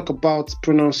let's talk about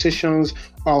pronunciations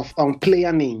of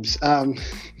player names.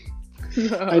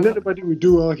 I know nobody will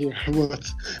do well here, but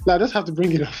I just have to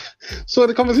bring it up. So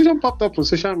the conversation popped up on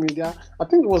social media. I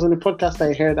think it was on a podcast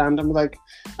I heard, and I'm like,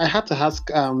 I had to ask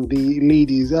the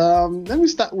ladies. Let me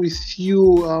start with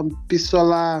you,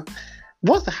 Bisola.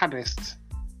 What's the hardest?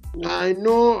 I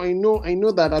know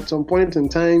that at some point in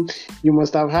time you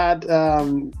must have had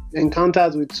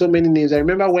encounters with so many names. I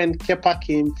remember when Kepa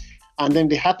came, and then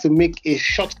they had to make a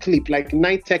short clip, like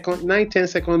 9-10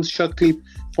 seconds short clip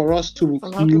for us to know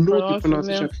the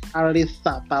pronunciation.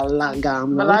 Arisa Balaga.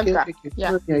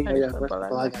 Yeah.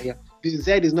 Balaga. Yeah. The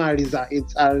Z is not Arisa,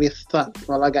 it's Arisa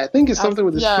Balaga. I think it's something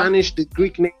with the Spanish, the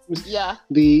Greek names,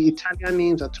 the Italian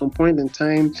names at some point in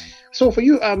time. So for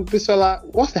you, Bisola,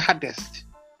 what's the hardest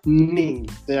name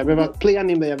that you've ever player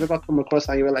name that you've ever come across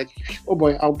and you were like, oh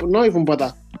boy, I'll not even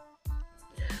bother?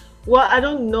 Well, I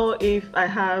don't know if I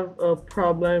have a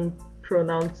problem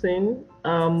pronouncing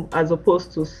as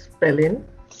opposed to spelling.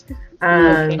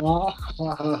 And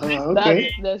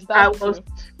okay. I was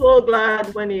so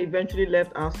glad when he eventually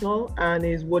left Arsenal and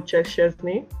is Wojciech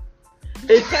Szczesny.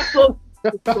 It's so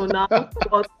pronounced,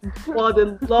 but for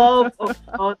the love of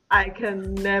God, I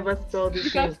can never spell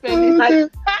this name. Like,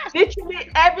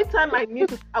 literally every time I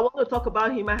want to talk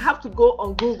about him, I have to go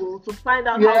on Google to find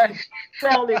out how to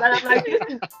spell it, and I'm like, this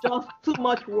is just too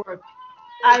much work.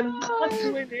 I'm not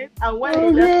doing it. And when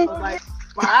he left, I was like,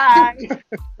 bye.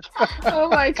 Oh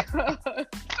my God.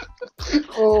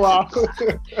 Oh wow.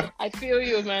 I feel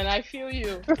you, man. I feel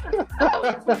you. Oh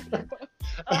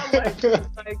my God.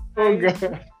 Oh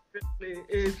God.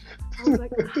 It's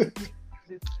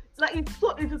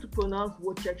so easy to pronounce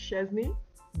Wojciech Szczesny,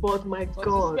 but my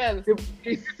God,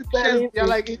 You're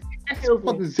like, S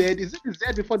before the Z? Is it the Z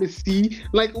before the C?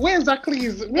 Like, where exactly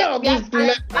where are those there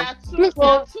letters? are too many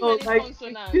like,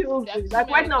 consonants. There are too like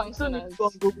right many now, you don't need to consonants. go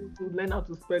on Google to learn how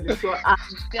to spell it. So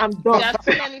I'm There done. are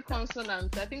too many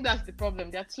consonants. I think that's the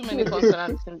problem. There are too many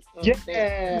consonants in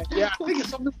there. Yeah. I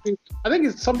think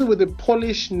it's something with the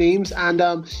Polish names and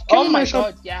Oh my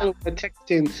God, yeah. We're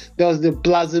texting. There was the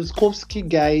Blazewski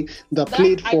guy that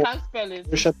played I for can't spell it.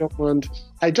 Borussia Dortmund.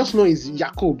 I just know he's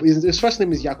Jakub. His first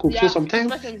name is Jakub. Yeah, So sometimes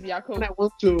his first name is Jakob.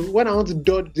 when I want to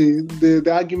dodge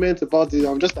the argument about it,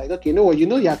 I'm just like, okay, you know what? You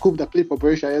know Jakub that played for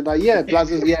Borussia. You're like, yeah,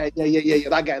 Blazes, yeah.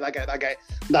 That guy.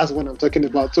 That's what I'm talking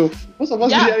about. So most of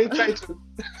us usually try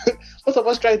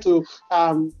to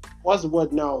what's the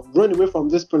word now? Run away from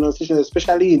this pronunciation,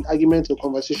 especially in arguments or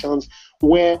conversations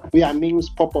where their names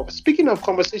pop up. Speaking of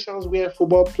conversations where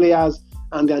football players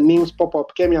and their names pop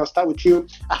up, Kemi, I'll start with you.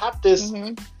 I have this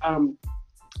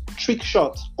trick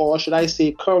shot, or should I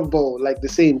say curveball, like they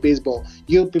say in baseball.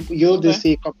 You'll just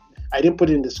say, I didn't put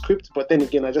it in the script, but then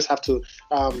again, I just have to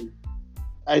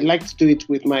I like to do it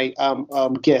with my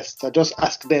guests. I just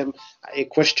ask them a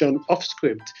question off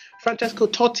script. Francesco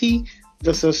Totti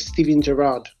versus Steven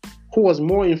Gerrard. Who was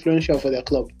more influential for their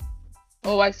club?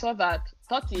 Oh, I saw that.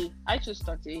 Totti. I choose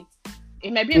Totti.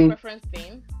 It may be a preference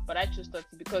thing, but I choose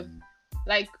Totti because,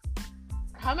 like,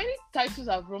 how many titles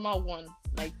have Roma won,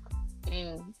 like,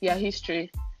 in their history?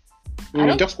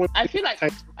 I feel like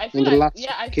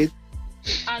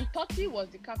and Totti was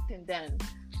the captain then.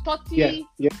 Totti.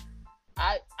 Yeah.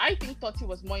 I think Totti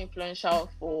was more influential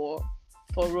for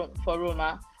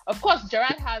Roma. Of course,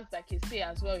 Gerrard has like his say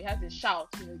as well. He has his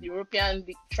shout, the European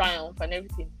League triumph and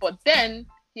everything. But then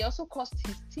he also cost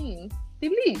his team the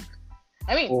league.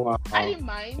 I mean, I didn't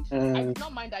mind. I did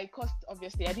not mind that it cost.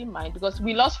 Obviously, I didn't mind because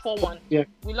we lost 4-1. Yeah,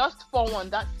 we lost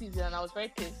 4-1 that season, and I was very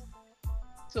pissed.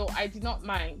 So I did not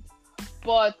mind.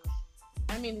 But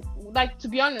I mean, like, to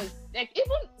be honest, like,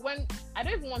 even when I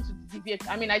don't even want to deviate.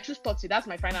 I mean, I choose Totti. That's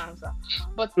my final answer.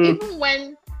 But even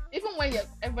when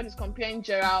everybody's comparing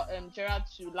Gerrard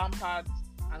to Lampard,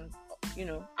 and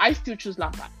I still choose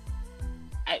Lampard.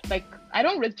 I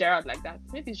don't rate Gerrard like that.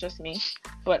 Maybe it's just me,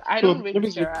 but I don't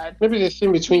rate Gerrard. Maybe the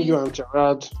thing between you and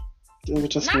Gerrard,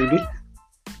 maybe.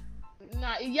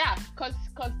 Nah, yeah, because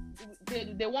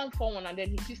they won 4-1 and then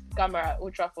he kissed the camera at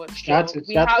Old Trafford. I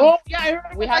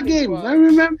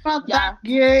remember that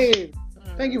game.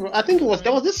 Thank you, bro. I think there was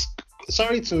this.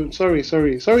 Sorry is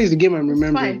the game I'm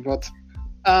remembering, but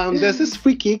there's this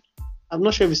free kick. I'm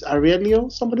not sure if it's Aurelio.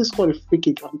 Somebody scored a free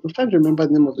kick. I'm trying to remember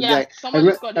the name of the guy. I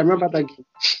remember that game.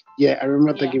 Yeah, I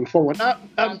remember that game. 4-1.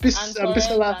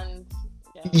 Bisala.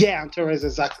 And Torres,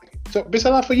 exactly. So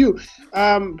Bisala, for you,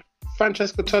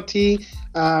 Francesco Totti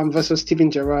versus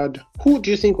Steven Gerrard. Who do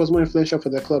you think was more influential for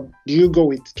the club? Do you go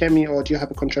with Kemi or do you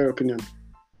have a contrary opinion?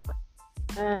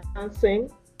 Same.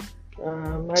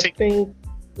 I think,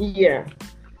 yeah.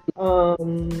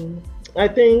 I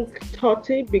think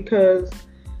Totti because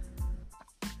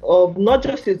of not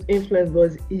just his influence,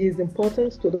 but his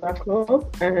importance to that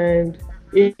club, and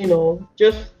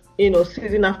just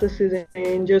season after season,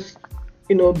 just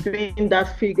being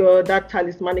that figure, that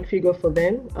talismanic figure for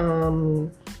them.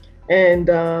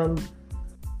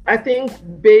 I think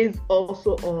based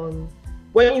also on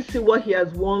when you see what he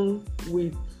has won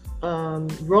with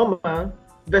Roma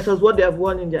versus what they have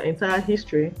won in their entire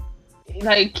history.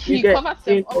 Like he covered up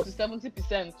to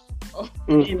 70% of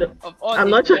all. I'm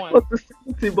not sure up to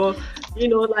 70, but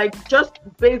like just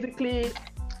basically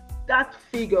that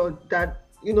figure that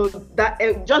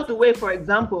that just the way, for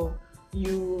example,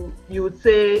 you would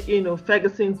say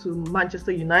Ferguson to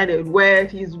Manchester United, where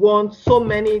he's won so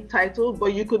many titles,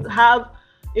 but you could have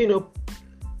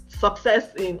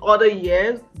success in other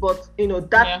years, but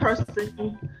that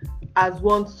person has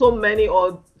won so many,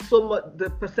 or so much, the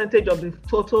percentage of the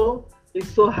total is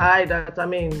so high that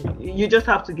you just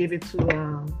have to give it to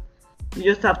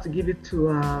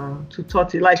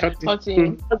Totti. Like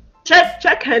Totti.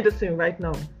 Check Henderson right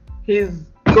now. He's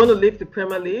going to lift the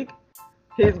Premier League.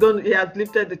 He has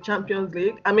lifted the Champions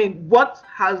League. What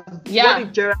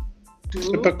did Gerrard do?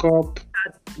 Super Cup.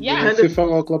 FIFA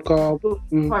World Club Cup.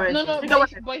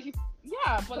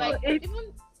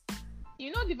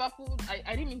 Even Liverpool.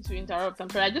 I didn't mean to interrupt. I'm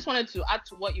sorry. I just wanted to add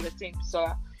to what you were saying,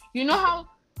 Sarah. You know how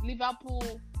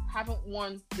Liverpool haven't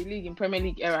won the league in Premier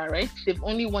League era, right? They've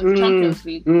only won the Champions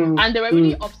League, and they were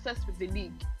really obsessed with the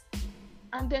league.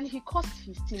 And then he cost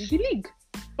his team the league.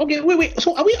 Okay, wait.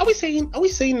 So are we saying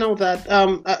now that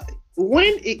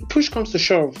when push comes to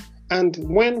shove, and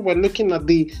when we're looking at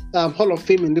the Hall of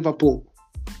Fame in Liverpool,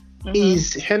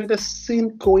 is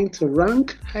Henderson going to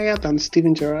rank higher than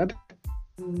Steven Gerrard?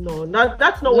 No,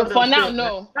 that's not what for I'm now. saying.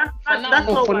 No, That's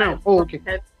not for what now. Oh, okay.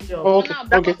 Oh, okay. Now,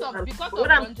 Okay. because of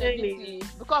what I'm saying longevity,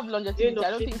 is, because of longevity, I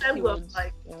don't think he would.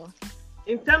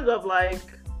 In terms of like,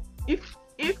 if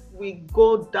we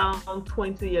go down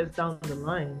 20 years down the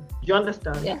line, do you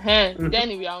understand? Yeah,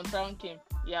 then we are on ranking.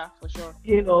 Yeah, for sure.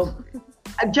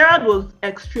 Gerrard was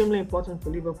extremely important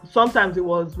for Liverpool. Sometimes it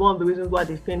was one of the reasons why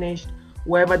they finished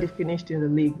wherever they finished in the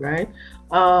league, right?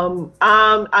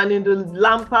 And in the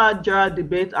Lampard Gerrard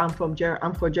debate, I'm for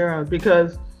Gerrard,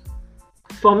 because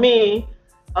for me,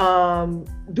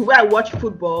 the way I watch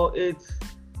football, it's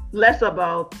less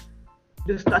about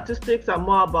the statistics and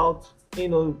more about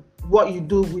what you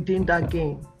do within that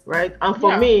game, right? And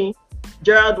for me,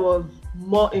 Gerrard was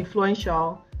more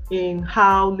influential in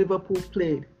how Liverpool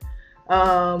played.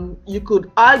 You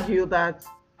could argue that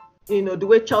the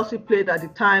way Chelsea played at the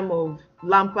time of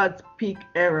Lampard's peak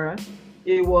era,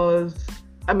 it was,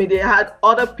 they had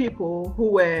other people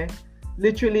who were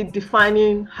literally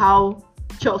defining how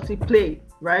Chelsea played,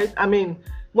 right?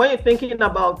 When you're thinking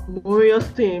about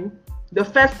Mourinho's team, the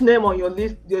first name on your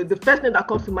list, the first name that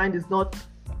comes to mind is not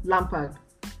Lampard.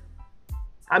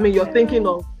 You're thinking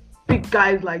of big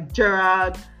guys like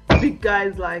Gerrard, big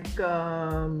guys like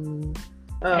Drogba,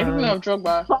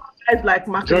 guys like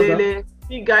Makelele,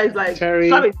 big guys like Terry.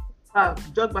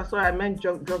 Drogba. Sorry, I meant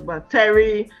Drogba.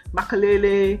 Terry,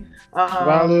 Makelele,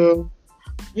 Value.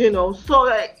 So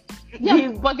like,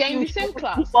 but they're in the same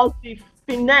class. Was the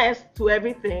finesse to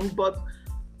everything, but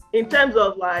in terms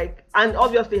of like, and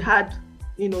obviously had,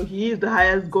 he is the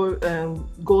highest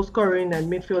goal scoring and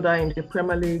midfielder in the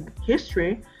Premier League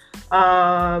history.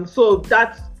 So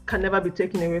that can never be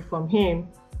taken away from him.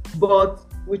 But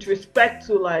with respect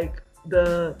to like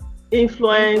the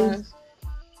influence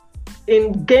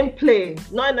in gameplay,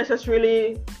 not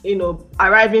necessarily,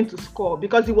 arriving to score,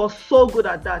 because he was so good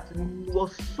at that. He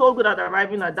was so good at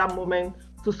arriving at that moment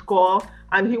to score,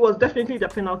 and he was definitely the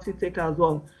penalty taker as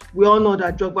well. We all know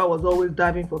that Drogba was always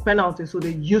diving for penalties, so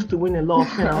they used to win a lot of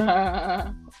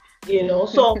penalties.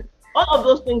 So all of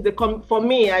those things, they come for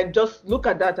me. I just look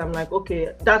at that. I'm like,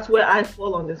 okay, that's where I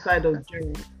fall on the side of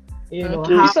Gerrard.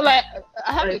 So like,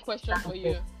 I have a question for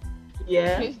you.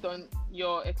 Yeah. Based on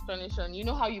your explanation,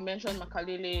 how you mentioned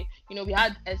Makalele, we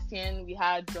had Essien, we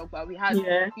had Drogba, we had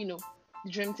the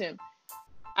Dream Team,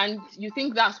 and you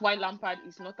think that's why Lampard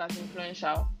is not as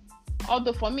influential?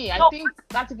 Although for me, I think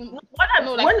that's even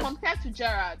compared to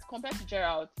Gerrard,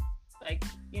 like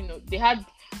they had.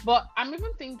 But I'm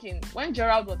even thinking, when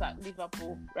Gerrard was at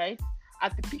Liverpool, right,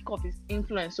 at the peak of his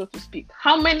influence, so to speak,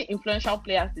 how many influential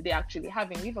players did they actually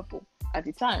have in Liverpool at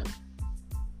the time?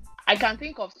 I can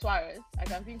think of Suarez, I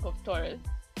can think of Torres,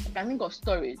 I can think of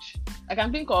Sturridge, I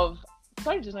can think of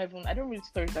Sturridge is not even, I don't read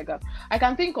Sturridge like that. I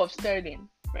can think of Sterling,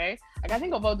 right? I can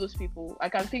think of all those people. I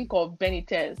can think of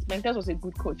Benitez. Benitez was a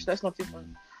good coach. Let's not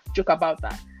even joke about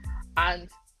that. And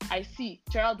I see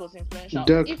Gerrard was influential.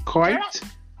 There was quite.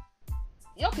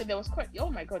 Oh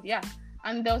my God, yeah.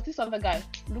 And there was this other guy,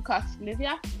 Lucas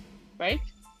Leiva, right?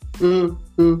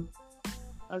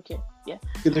 Okay, yeah.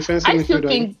 The defensive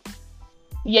midfielder.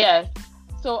 Yes.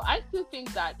 So I still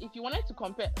think that if you wanted to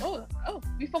compare,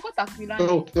 we forgot that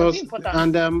Milan.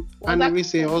 And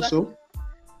Arise also.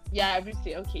 Yeah, Arise.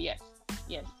 Okay,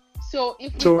 yes. So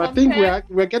if I think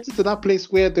we're getting to that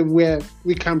place where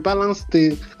we can balance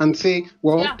and say,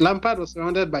 Lampard was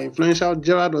surrounded by influential.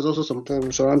 Gerrard was also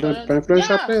sometimes surrounded by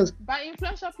influential players. By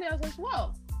influential players as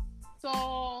well.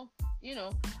 So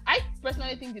I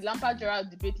personally think the Lampard-Gerrard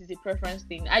debate is a preference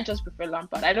thing. I just prefer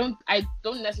Lampard. I don't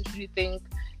necessarily think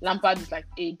Lampard is like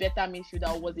a better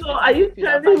midfielder or was a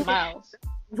better midfielder by miles.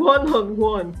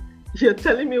 One-on-one. You're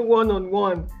telling me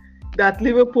one-on-one that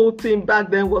Liverpool team back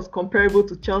then was comparable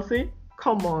to Chelsea?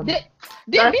 Come on. They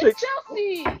beat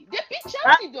Chelsea. They beat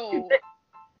Chelsea though.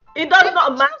 It does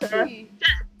not matter.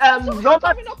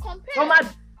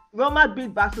 Roma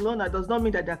beat Barcelona does not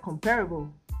mean that they're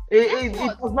comparable. It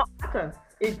does not matter.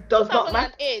 It does not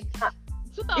matter.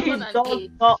 2008.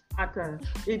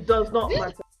 It does not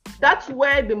matter. That's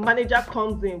where the manager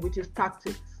comes in with his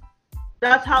tactics.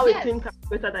 That's how a team can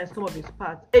be better than some of its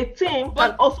parts. A team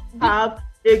can also have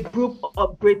a group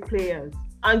of great players,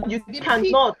 and you dare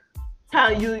not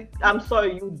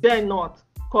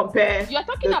compare. You're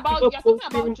talking about Jose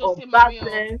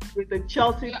Mourinho with the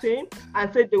Chelsea team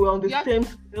and say they were on the same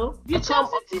scale.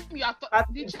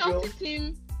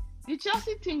 The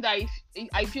Chelsea team that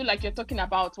I feel like you're talking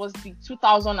about was the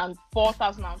 2004,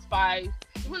 2005,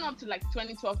 even up to like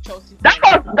 2012 Chelsea. That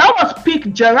was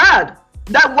peak Gerrard.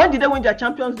 When did they win their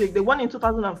Champions League? They won in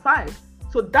 2005.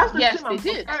 So that's the team they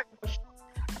did.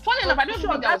 Funny enough, I don't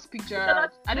think that was picture out.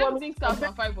 I don't think want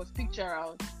 2005 was picture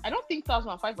out. I don't think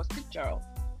 2005 was picture out.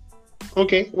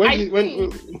 Okay.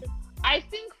 I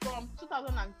think from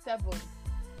 2007,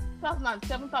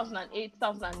 2008,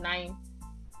 2009,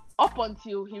 up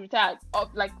until he retired.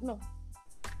 No.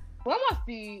 When was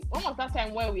that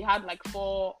time where we had like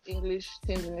 4 English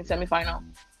teams in the semi-final?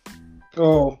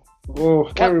 I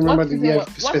can't remember the year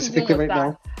specifically right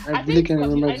now. I really can't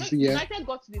remember the year. United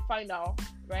got to the final,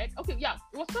 right? Okay, yeah,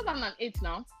 it was 2008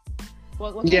 now.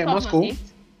 Yeah, Moscow.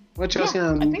 Where Chelsea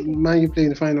and Man U played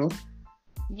in the final.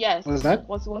 Yes. Was that?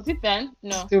 Was it then?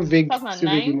 No. Still vague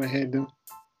in my head though.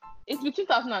 It's between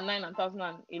 2009 and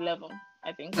 2011,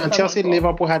 I think. And Chelsea and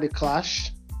Liverpool had a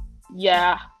clash.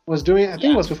 Yeah. I think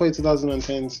it was before the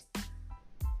 2010s.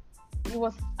 It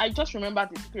was. I just remember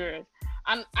this period.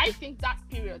 And I think that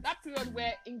period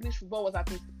where English football was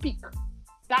at its peak,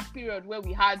 that period where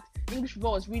we had English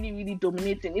football was really, really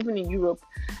dominating, even in Europe.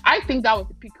 I think that was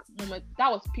the peak moment. That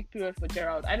was peak period for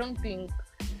Gerrard. I don't think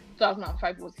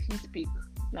 2005 was his peak.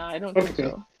 No, I don't think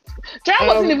so. Gerrard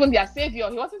wasn't even their savior.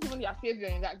 He wasn't even their savior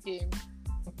in that game.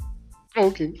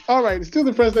 Okay. All right. Still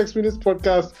the First Next Minutes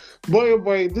podcast. Boy, oh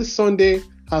boy, this Sunday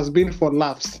has been for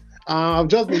laughs. I've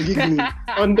just been giggling.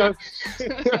 I'm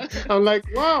like,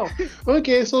 wow.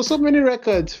 Okay, so many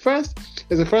records. First,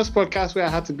 it's the first podcast where I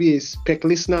had to be a spec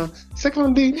listener.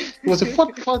 Secondly, it was the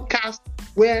fourth podcast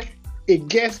where a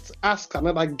guest asked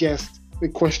another guest a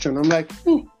question. I'm like,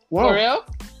 wow. For real?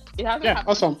 It hasn't happened.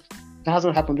 Awesome. It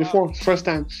hasn't happened before. First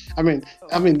time. I mean,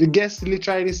 the guest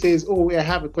literally says, I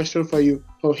have a question for you.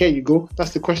 Oh, here you go.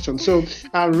 That's the question. So,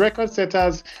 record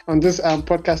setters on this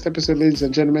podcast episode, ladies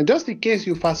and gentlemen, just in case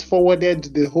you fast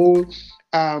forwarded the whole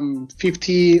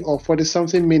 50 or 40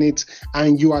 something minutes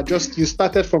and you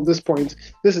started from this point,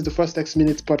 this is the First Next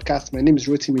Minutes podcast. My name is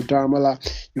Rotimi Daramola.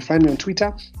 You find me on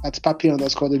Twitter at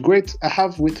papi_the_great. I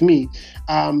have with me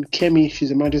Kemi.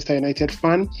 She's a Manchester United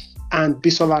fan. And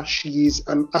Bisola, she is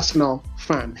an Arsenal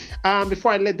fan.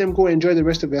 Before I let them go enjoy the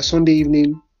rest of their Sunday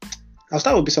evening, I'll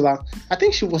start with Bisola. I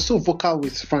think she was so vocal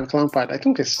with Frank Lampard. I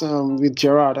think it's with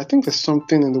Gerrard. I think there's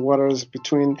something in the waters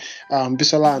between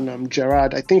Bisola and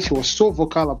Gerrard. I think she was so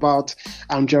vocal about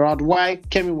Gerrard. Why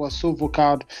Kemi was so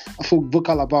vocal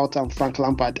about Frank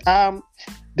Lampard.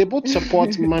 They both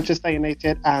support Manchester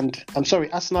United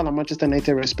Arsenal and Manchester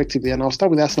United respectively. And I'll start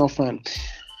with the Arsenal fan.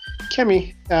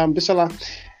 Kemi, Bisola,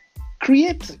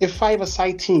 create a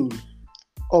 5-a-side team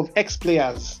of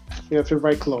ex-players for your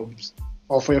favorite clubs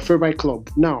or for your favorite club.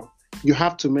 Now, you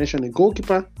have to mention a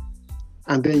goalkeeper,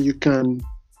 and then you can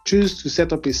choose to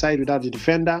set up a side without a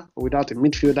defender or without a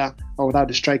midfielder or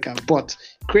without a striker. But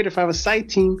create a 5-a-side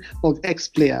team of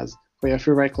ex-players for your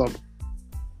favorite club.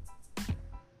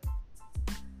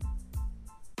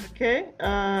 Okay,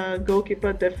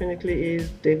 goalkeeper definitely is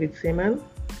David Seaman.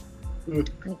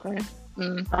 Okay.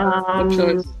 Good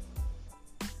choice.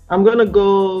 I'm gonna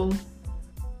go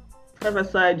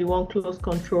 5-a-side. You want close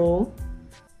control,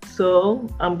 so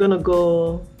I'm gonna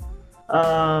go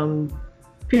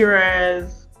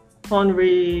Perez,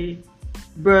 Henry,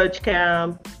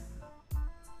 Bergkamp.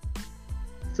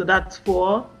 So that's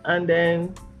 4, and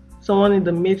then someone in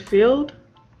the midfield.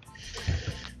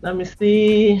 Let me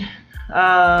see.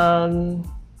 Let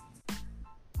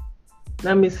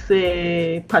me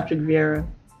say Patrick Vieira.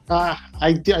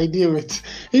 I deal with.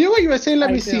 You know what you were saying?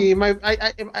 Let me see.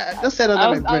 I just said under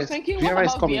my breath. I was thinking, Vieira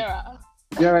is coming.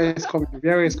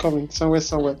 Vieira is coming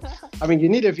somewhere. I mean, you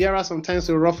need a Vieira sometimes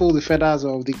to ruffle the feathers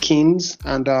of the Kings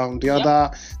and the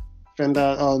other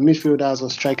midfielders or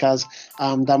strikers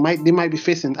they might be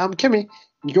facing. Kemi,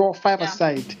 your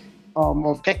 5-a-side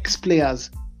of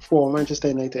ex-players for Manchester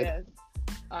United.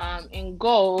 Yes. In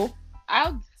goal,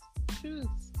 I'll choose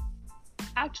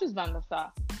Van der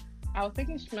Sar. I was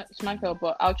thinking Schmeichel,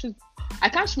 but I'll choose. I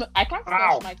can't spell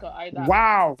Schmeichel either.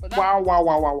 Wow. I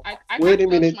Wait a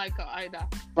minute. Schmeichel either.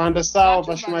 Van der Sar or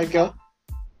Schmeichel?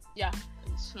 Yeah,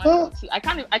 Schmeichel. I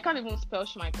can't even spell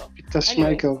Schmeichel. Peter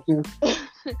Schmeichel. Yeah.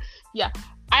 Yeah.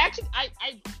 I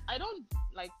don't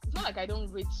like. It's not like I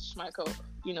don't rate Schmeichel.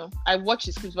 You know, I watch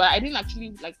his clips, but I didn't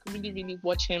actually really, really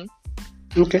watch him.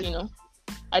 Okay. You know.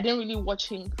 I didn't really watch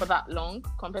him for that long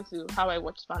compared to how I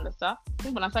watched Van der Sar. I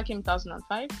think Van der Sar came in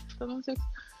 2005, 2006.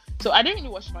 So I didn't really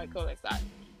watch Michael like that.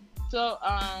 So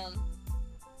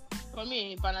for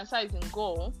me, Van der Sar is in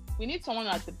goal. We need someone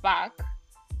at the back.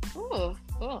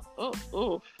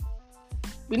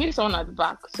 We need someone at the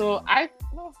back. So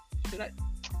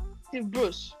Steve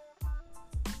Bruce.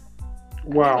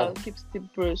 Wow. I'll keep Steve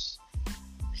Bruce.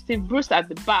 Steve Bruce at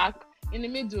the back. In the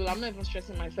middle, I'm not even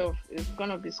stressing myself. It's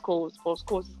gonna be Scholes, or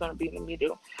Scholes is gonna be in the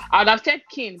middle. I would have said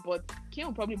Keane, but Keane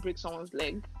will probably break someone's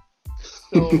leg.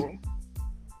 So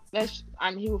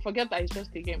and he will forget that it's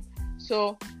just a game.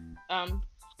 So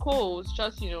Scholes,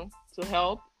 just to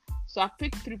help. So I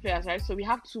picked 3 players, right? So we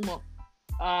have 2 more.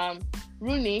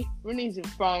 Rooney is in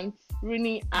front.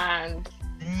 Rooney, and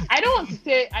I don't want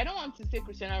to say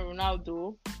Cristiano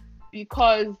Ronaldo,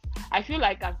 because I feel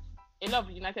like as a lot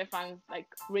of United fans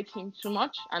rate him too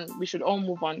much, and we should all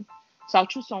move on. So I'll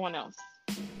choose someone else.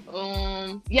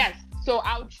 Yes. So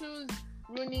I'll choose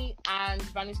Rooney and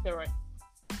Van Nistelrooy.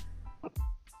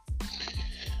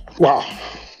 Wow.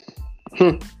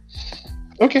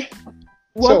 Okay.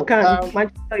 What can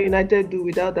Manchester United do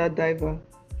without that diver?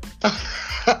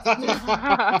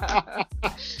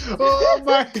 Oh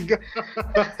my god!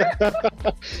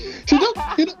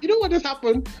 You know what just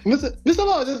happened? Mr.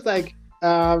 Law was just like,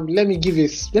 let me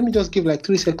just give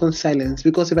 3 seconds silence,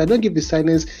 because if I don't give the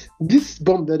silence, this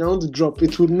bomb that I want to drop,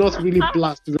 it will not really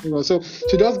blast very well. So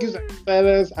she just gives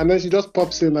silence, and then she just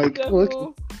pops in like,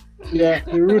 okay. Yeah,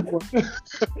 the rude one.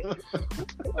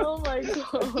 Oh my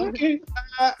god. Okay.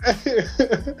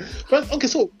 Okay,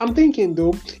 so I'm thinking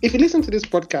though, if you listen to this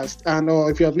podcast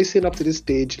or if you have listened up to this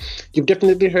stage, you've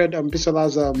definitely heard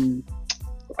Bisola's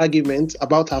argument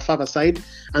about her father's side,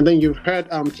 and then you've heard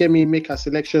Kemi make her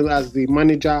selection as the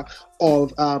manager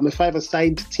of a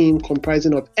 5-a-side team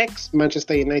comprising of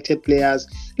ex-Manchester United players.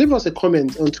 Leave us a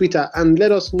comment on Twitter and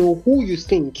let us know who you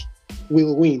think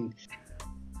will win.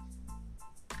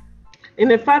 In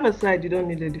a 5-a-side, you don't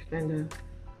need a defender.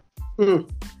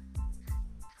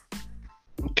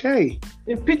 Okay.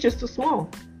 The pitch is too small.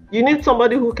 You need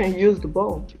somebody who can use the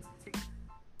ball.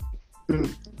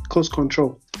 Close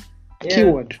control. Yeah.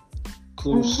 Keyword.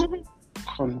 Close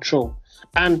control.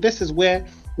 And this is where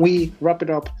we wrap it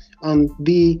up on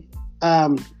the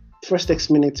First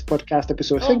X Minutes podcast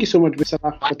episode. Thank you so much,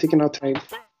 Bisola, for taking our time.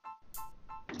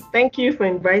 Thank you for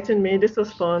inviting me. This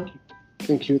was fun.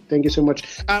 Thank you so much.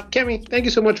 Kemi, thank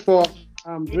you so much for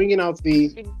bringing out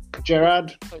the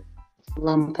Gerrard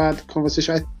Lampard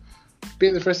conversation.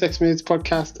 Being the First X Minutes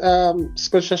podcast.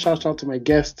 Special shout out to my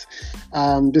guest,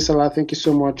 Bisola. Thank you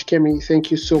so much. Kemi, thank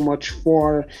you so much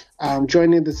for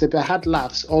joining this. I had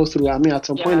laughs all through. I mean, at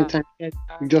some point in time, you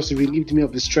just relieved me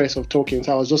of the stress of talking.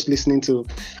 So I was just listening to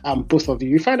both of you.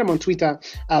 You find them on Twitter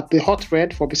at the Hot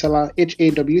Red for Bisola,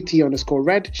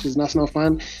 HAWT_red. She's a National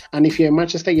fan. And if you're a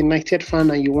Manchester United fan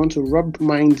and you want to rub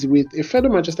minds with a fellow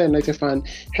Manchester United fan,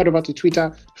 head over to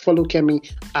Twitter, follow Kemi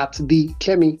at the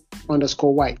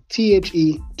Kemi_Y.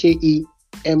 THEKEMI_Y.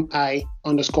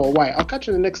 I'll catch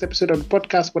you in the next episode of the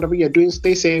podcast. Whatever you're doing,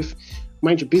 stay safe.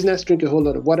 Mind your business. Drink a whole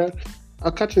lot of water.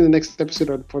 I'll catch you in the next episode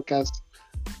of the podcast.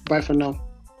 Bye for now.